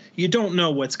 5, you don't know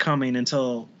what's coming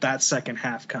until that second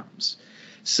half comes.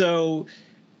 So,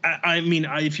 I mean,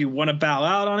 if you want to bow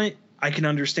out on it, I can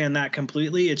understand that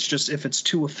completely. It's just, if it's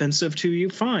too offensive to you,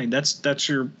 fine. That's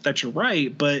your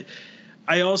right. But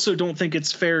I also don't think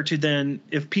it's fair to then,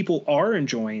 if people are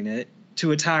enjoying it,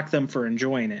 to attack them for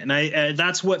enjoying it. And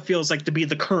that's what feels like to be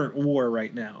the current war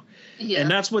right now. Yeah.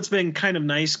 And that's what's been kind of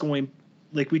nice going,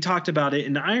 like we talked about it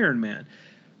in Iron Man.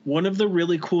 One of the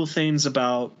really cool things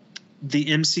about the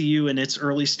MCU in its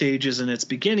early stages and its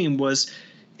beginning was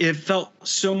it felt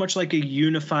so much like a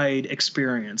unified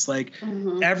experience. Like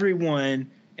everyone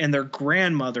and their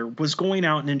grandmother was going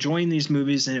out and enjoying these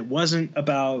movies, and it wasn't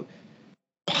about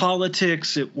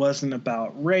politics, it wasn't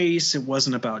about race, it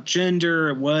wasn't about gender,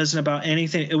 it wasn't about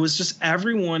anything. It was just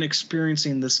everyone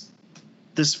experiencing this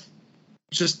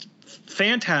just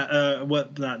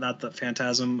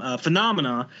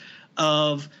phenomena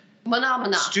of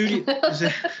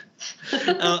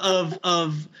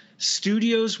of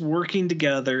studios working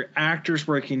together, actors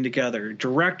working together,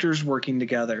 directors working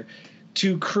together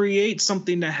to create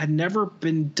something that had never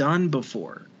been done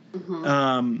before.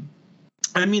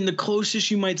 I mean, the closest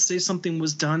you might say something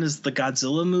was done is the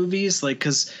Godzilla movies, like,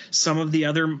 because some of the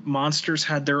other monsters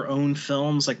had their own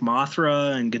films, like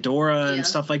Mothra and Ghidorah and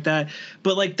stuff like that.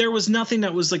 But, like, there was nothing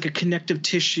that was like a connective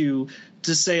tissue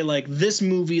to say, like, this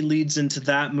movie leads into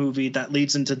that movie, that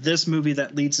leads into this movie,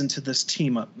 that leads into this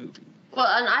team-up movie. Well,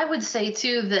 and I would say,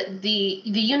 too, that the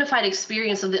unified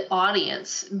experience of the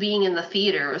audience being in the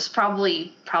theater was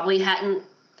probably hadn't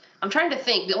 – I'm trying to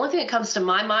think. The only thing that comes to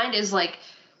my mind is, like,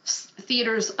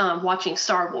 theaters watching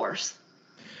Star Wars.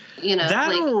 That,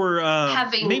 like, or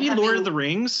maybe Lord of the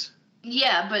Rings.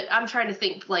 Yeah, but I'm trying to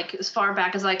think, like, as far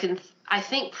back as I can. I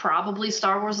think probably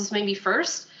Star Wars was maybe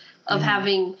first of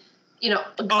having –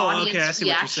 audience okay, I see reaction.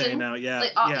 What you're saying now. Yeah,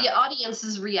 like,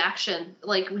 audience's reaction,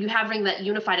 like you having that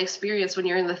unified experience when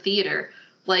you're in the theater,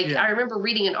 Like, Yeah. I remember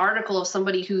reading an article of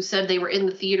somebody who said they were in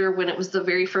the theater when it was the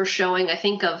very first showing, I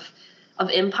think, of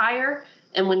Empire.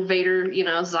 And when Vader,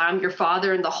 I'm your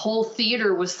father, and the whole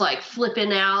theater was like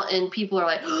flipping out, and people are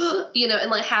like,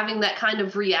 and like having that kind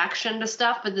of reaction to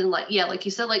stuff. But then, like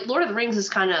you said, like Lord of the Rings is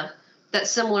kind of that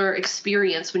similar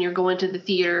experience when you're going to the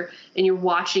theater and you're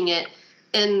watching it.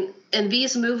 And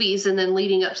these movies, and then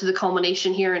leading up to the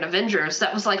culmination here in Avengers,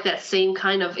 that was like that same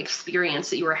kind of experience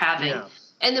that you were having. Yeah.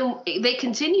 And then they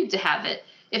continued to have it.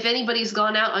 If anybody's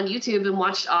gone out on YouTube and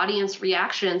watched audience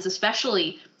reactions,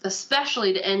 especially to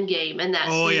Endgame and that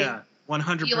scene. Yeah,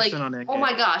 100% on Endgame. Oh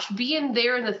my gosh, being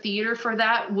there in the theater for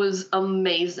that was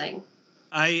amazing.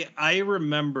 I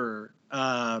remember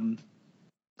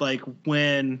like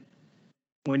when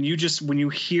you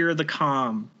hear the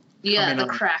comm. Yeah, the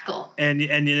crackle. And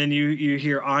then you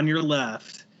hear on your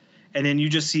left, and then you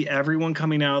just see everyone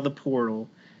coming out of the portal.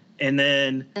 And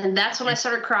that's when I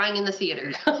started crying in the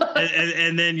theater.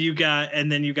 and then you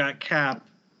got Cap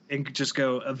and just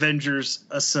go Avengers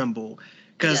Assemble,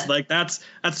 because like that's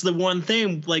the one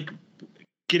thing, like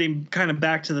getting kind of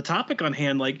back to the topic on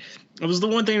hand, like it was the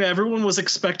one thing that everyone was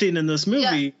expecting in this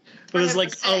movie. It was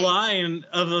like a line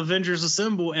of Avengers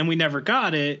Assemble, and we never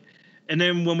got it. And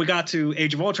then when we got to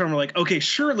Age of Ultron, we're like, okay,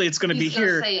 surely it's going to be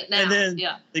here. And then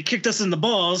they kicked us in the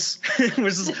balls, which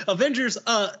is Avengers,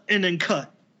 and then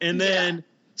cut. And then,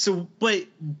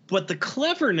 but the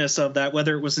cleverness of that,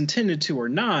 whether it was intended to or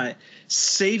not,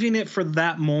 saving it for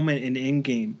that moment in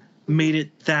Endgame made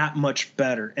it that much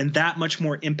better and that much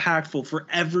more impactful for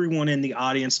everyone in the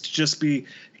audience to just be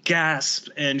gasps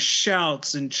and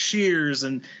shouts and cheers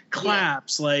and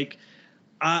claps. Like,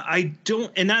 I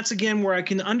don't, and that's again where I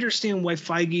can understand why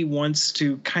Feige wants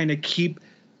to kind of keep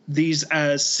these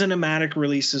as cinematic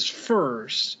releases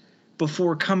first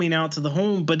before coming out to the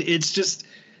home. But it's just,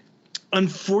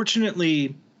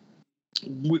 unfortunately,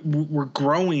 we're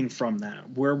growing from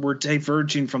that. We're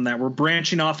diverging from that. We're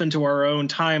branching off into our own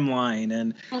timeline,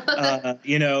 and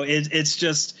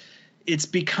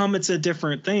it's a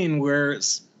different thing. Where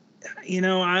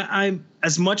I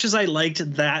as much as I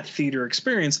liked that theater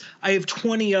experience, I have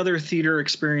 20 other theater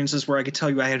experiences where I could tell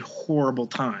you I had horrible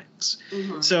times.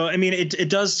 Mm-hmm. So I mean, it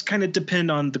does kind of depend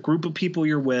on the group of people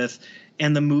you're with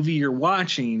and the movie you're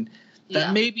watching.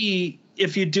 That maybe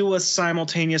if you do a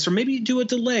simultaneous, or maybe you do a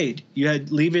delayed,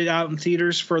 leave it out in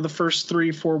theaters for the first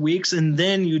 3-4 weeks, and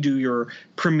then you do your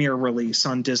premiere release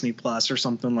on Disney Plus or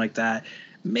something like that.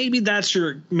 Maybe that's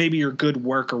your good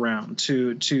workaround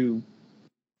to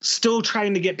still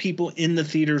trying to get people in the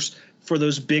theaters for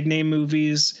those big name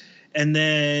movies. And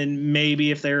then maybe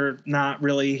if they're not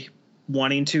really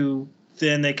wanting to,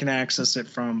 then they can access it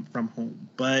from home.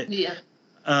 But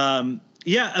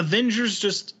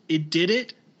Avengers it did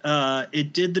it.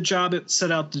 It did the job it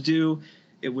set out to do.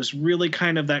 It was really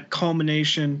kind of that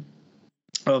culmination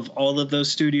of all of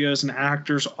those studios and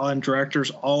actors and directors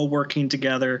all working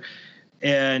together.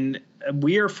 And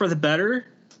we are for the better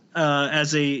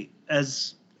as a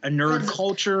nerd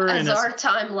culture. As our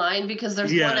timeline, because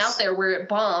there's one out there where it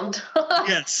bombed.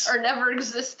 Or never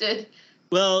existed.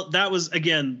 Well, that was,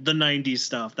 again, the 90s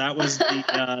stuff. That was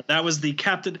the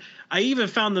Captain. I even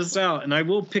found this out, and I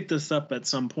will pick this up at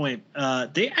some point.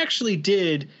 They actually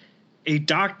did a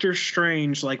Doctor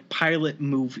Strange pilot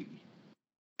movie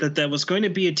that was going to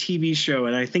be a TV show,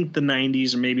 and I think the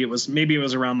 90s, or maybe it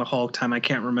was around the Hulk time. I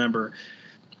can't remember.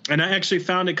 And I actually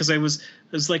found it because I was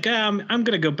like, I'm going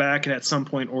to go back and at some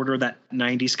point order that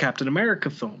 90s Captain America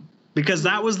film, because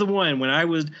that was the one when I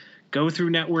would go through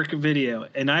Network Video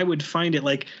and I would find it,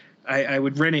 like I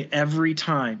would rent it every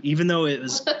time, even though it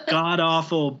was god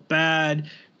awful bad.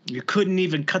 You couldn't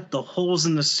even cut the holes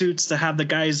in the suits to have the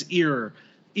guy's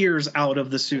ears out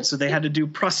of the suit, so they had to do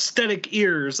prosthetic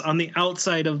ears on the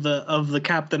outside of the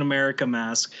Captain America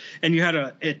mask, and you had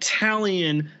an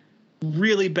Italian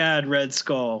really bad Red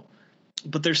Skull.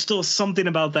 But there's still something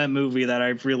about that movie that I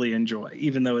really enjoy,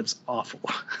 even though it's awful.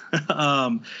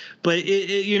 But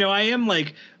I am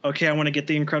like, okay, I want to get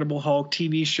the Incredible Hulk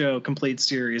TV show complete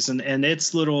series, and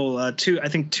it's little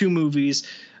two movies.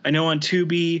 I know on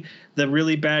Tubi, the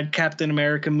really bad Captain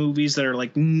America movies that are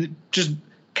like just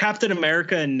Captain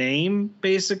America in name,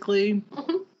 basically.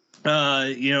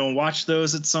 Watch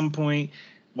those at some point.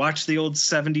 Watch the old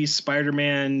 70s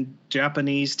Spider-Man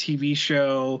Japanese TV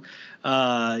show.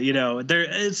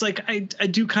 It's like I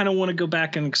do kind of want to go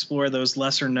back and explore those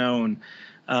lesser known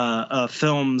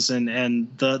films and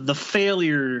the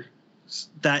failure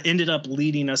that ended up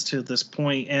leading us to this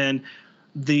point, and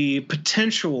the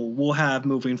potential we'll have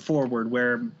moving forward,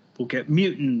 where we'll get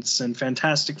Mutants and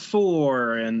Fantastic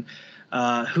Four and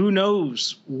who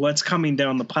knows what's coming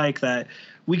down the pike that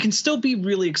we can still be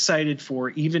really excited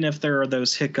for, even if there are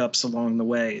those hiccups along the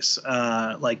ways,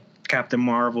 like Captain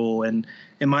Marvel and,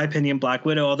 in my opinion, Black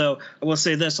Widow. Although I will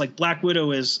say this, like, Black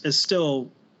Widow is still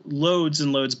loads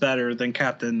and loads better than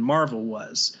Captain Marvel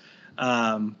was.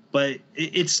 But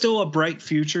it's still a bright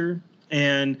future.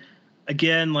 And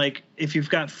again, like, if you've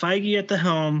got Feige at the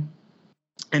helm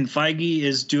and Feige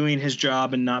is doing his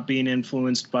job and not being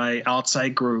influenced by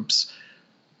outside groups,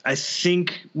 I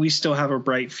think we still have a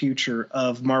bright future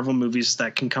of Marvel movies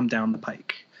that can come down the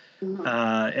pike. Mm-hmm.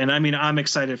 And I mean, I'm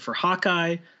excited for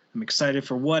Hawkeye. I'm excited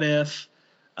for What If,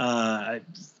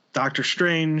 Doctor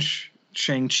Strange,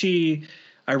 Shang-Chi.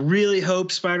 I really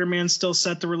hope Spider-Man's still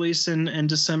set to release in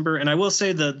December. And I will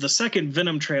say the second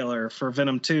Venom trailer for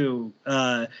Venom 2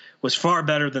 was far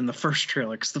better than the first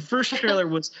trailer, because the first trailer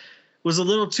was a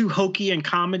little too hokey and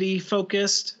comedy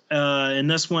focused.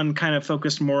 And this one kind of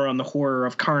focused more on the horror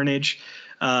of carnage.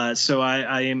 So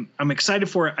I'm excited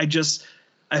for it.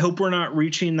 I hope we're not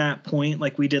reaching that point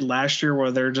like we did last year,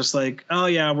 where they're just like, oh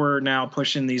yeah, we're now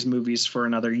pushing these movies for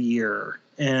another year.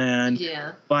 And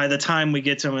by the time we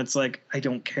get to them, it's like, I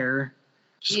don't care.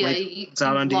 Just wait, it's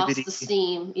out on DVD. Lost the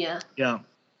steam. Yeah.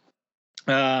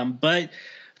 But I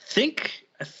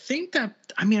think that,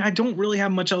 I mean, I don't really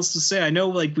have much else to say. I know,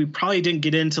 like, we probably didn't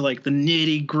get into like the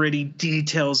nitty gritty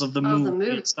details of the movie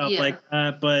and stuff like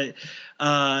that, but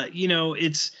you know,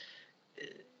 it's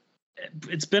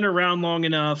been around long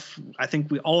enough. I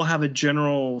think we all have a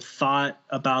general thought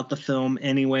about the film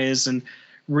anyways. And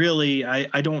really,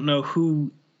 I don't know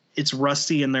who it's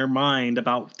rusty in their mind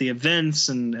about the events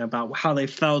and about how they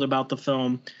felt about the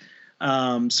film.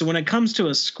 So when it comes to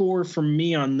a score from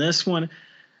me on this one,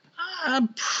 I'm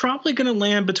probably going to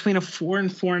land between a 4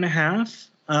 and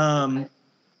 4.5.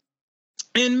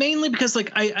 And mainly because,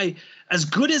 like, I as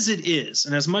good as it is,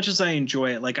 and as much as I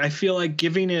enjoy it, like, I feel like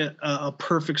giving it a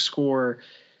perfect score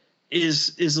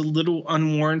is a little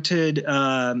unwarranted,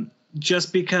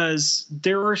 just because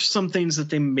there are some things that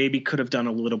they maybe could have done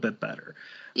a little bit better.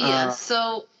 Yeah,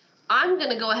 so I'm going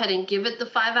to go ahead and give it the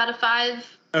 5 out of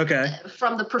 5. Okay.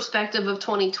 From the perspective of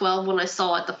 2012 when I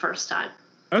saw it the first time.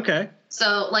 Okay.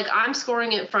 So, like, I'm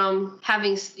scoring it from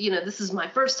having, you know, this is my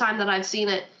first time that I've seen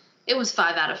it. It was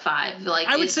 5 out of 5. Like,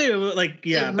 I would say, like,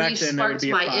 yeah, it back then it would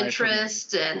be a 5 my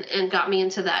interest and got me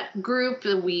into that group.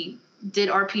 And we did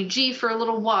RPG for a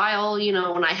little while, you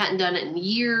know, when I hadn't done it in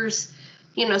years,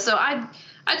 you know. So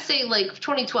I'd say, like,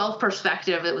 2012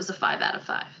 perspective, it was a 5 out of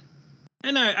 5.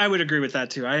 And I would agree with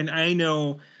that too. I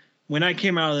know when I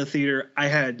came out of the theater, I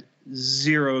had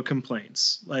zero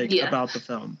complaints about the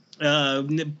film.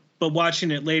 But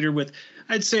watching it later with,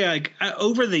 I'd say, like,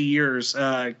 over the years,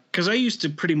 because I used to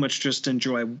pretty much just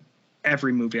enjoy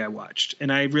every movie I watched,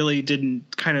 and I really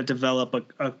didn't kind of develop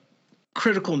a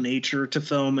critical nature to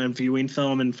film and viewing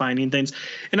film and finding things.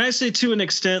 And I say, to an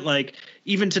extent, like,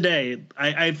 even today,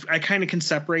 I kind of can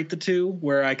separate the two,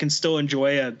 where I can still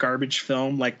enjoy a garbage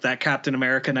film like that Captain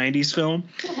America 90s film,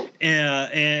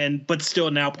 but still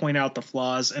now point out the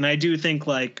flaws. And I do think,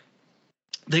 like,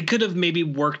 they could have maybe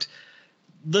worked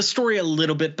the story a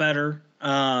little bit better.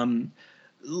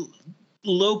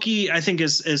 Loki, I think,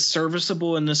 is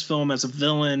serviceable in this film as a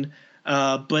villain,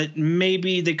 but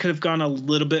maybe they could have gone a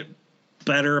little bit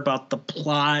better about the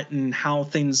plot and how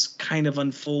things kind of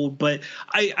unfold. But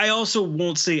I also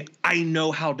won't say I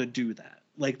know how to do that.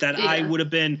 Like, that I would have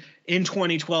been, in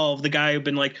 2012, the guy who'd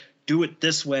been like, do it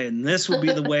this way, and this will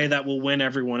be the way that will win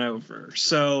everyone over.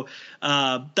 So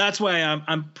that's why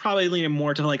I'm probably leaning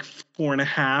more to like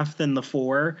 4.5 than the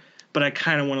 4. But I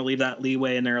kind of want to leave that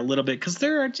leeway in there a little bit, because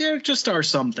there just are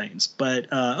some things. But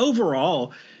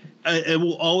overall, it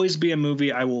will always be a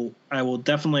movie I will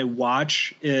definitely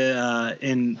watch.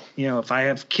 And, you know, if I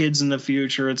have kids in the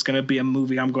future, it's going to be a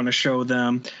movie I'm going to show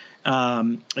them.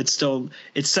 It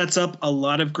sets up a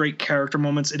lot of great character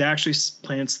moments. It actually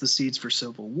plants the seeds for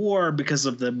Civil War because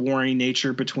of the warring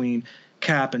nature between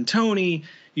Cap and Tony.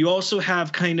 You also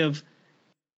have kind of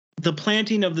the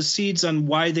planting of the seeds on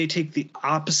why they take the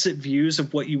opposite views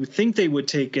of what you would think they would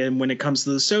take in when it comes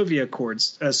to the Sokovia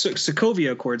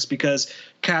Accords, because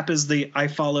Cap is the I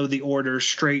follow the order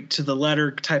straight to the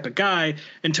letter type of guy,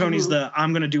 and Tony's the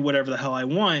I'm going to do whatever the hell I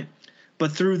want.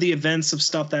 But through the events of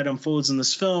stuff that unfolds in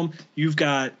this film, you've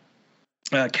got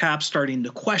Cap starting to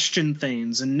question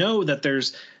things and know that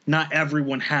not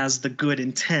everyone has the good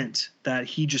intent that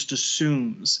he just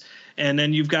assumes. And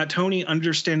then you've got Tony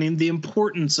understanding the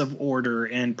importance of order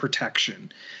and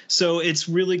protection. So it's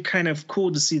really kind of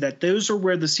cool to see that those are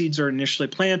where the seeds are initially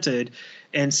planted,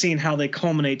 and seeing how they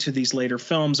culminate to these later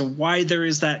films, and why there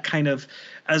is that kind of,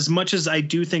 as much as I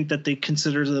do think that they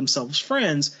consider themselves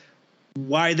friends,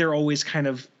 why they're always kind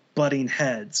of butting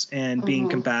heads and being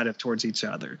combative towards each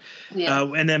other. Yeah.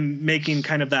 And then making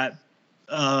kind of that,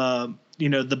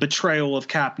 the betrayal of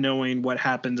Cap knowing what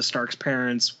happened to Stark's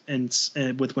parents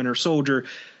and with Winter Soldier,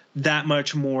 that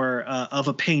much more of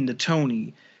a pain to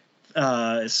Tony.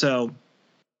 So,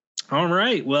 all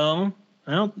right. Well,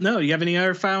 I don't know. You have any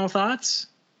other final thoughts?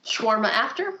 Shawarma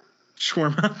after?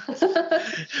 Shawarma.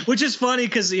 Which is funny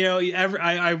because,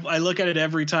 I look at it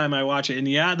every time I watch it. And,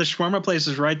 yeah, the shawarma place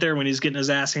is right there when he's getting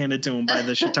his ass handed to him by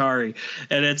the Chitauri.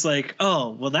 And it's like,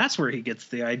 oh, well, that's where he gets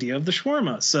the idea of the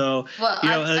shawarma. So, well,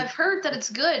 I've heard that it's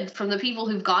good from the people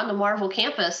who've gone to Marvel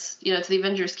campus, to the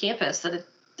Avengers campus, that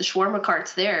the shawarma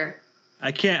cart's there.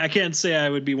 I can't say I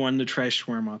would be one to try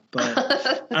shawarma,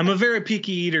 but I'm a very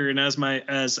picky eater, and as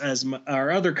our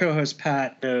other co-host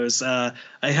Pat knows, I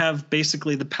have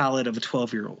basically the palate of a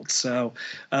 12-year-old. So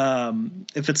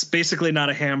if it's basically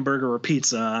not a hamburger or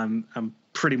pizza, I'm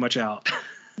pretty much out.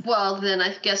 Well, then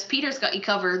I guess Peter's got you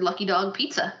covered. Lucky Dog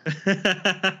Pizza.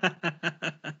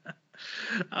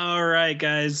 All right,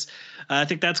 guys. I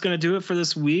think that's going to do it for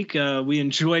this week. We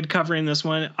enjoyed covering this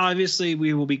one. Obviously,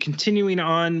 we will be continuing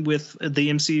on with the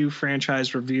MCU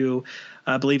franchise review.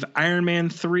 I believe Iron Man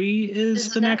 3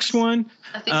 is the next one.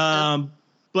 I think so.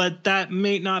 But that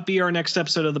may not be our next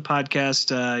episode of the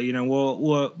podcast.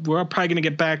 We're probably going to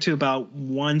get back to about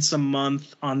once a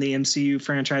month on the MCU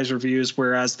franchise reviews,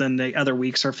 whereas then the other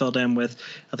weeks are filled in with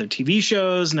other TV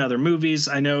shows and other movies.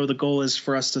 I know the goal is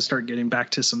for us to start getting back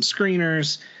to some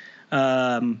screeners,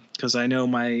 because I know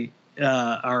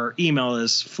our email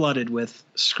is flooded with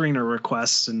screener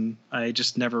requests and I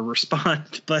just never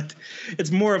respond. But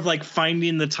it's more of like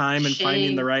finding the time and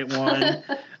finding the right one.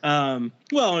 And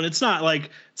it's not like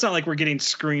we're getting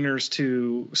screeners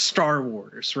to Star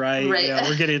Wars, right? Right.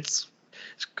 We're getting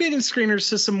screeners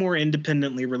to some more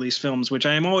independently released films, which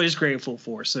I am always grateful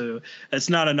for. So it's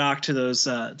not a knock to those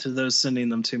sending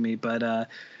them to me, but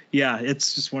yeah,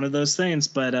 it's just one of those things.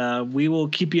 But we will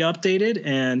keep you updated.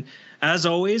 And as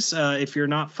always, if you're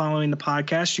not following the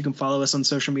podcast, you can follow us on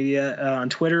social media, on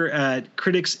Twitter at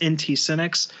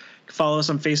CriticsNTCynics. Follow us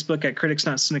on Facebook at Critics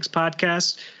Not Cynics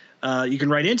Podcast. You can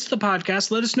write into the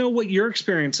podcast. Let us know what your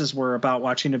experiences were about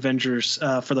watching Avengers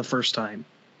for the first time.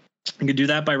 You can do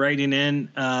that by writing in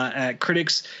at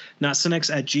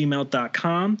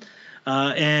criticsnotcynics@gmail.com.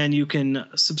 And you can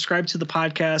subscribe to the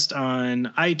podcast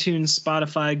on iTunes,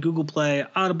 Spotify, Google Play,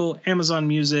 Audible, Amazon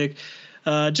Music,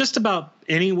 just about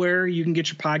anywhere you can get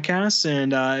your podcasts.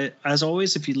 And as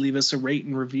always, if you leave us a rate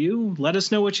and review, let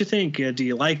us know what you think. Do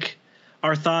you like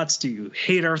our thoughts? Do you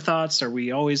hate our thoughts? Are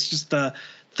we always just the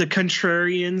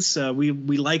contrarians?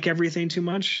 We like everything too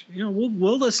much?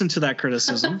 We'll listen to that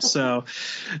criticism. So,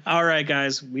 all right,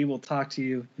 guys, we will talk to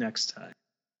you next time.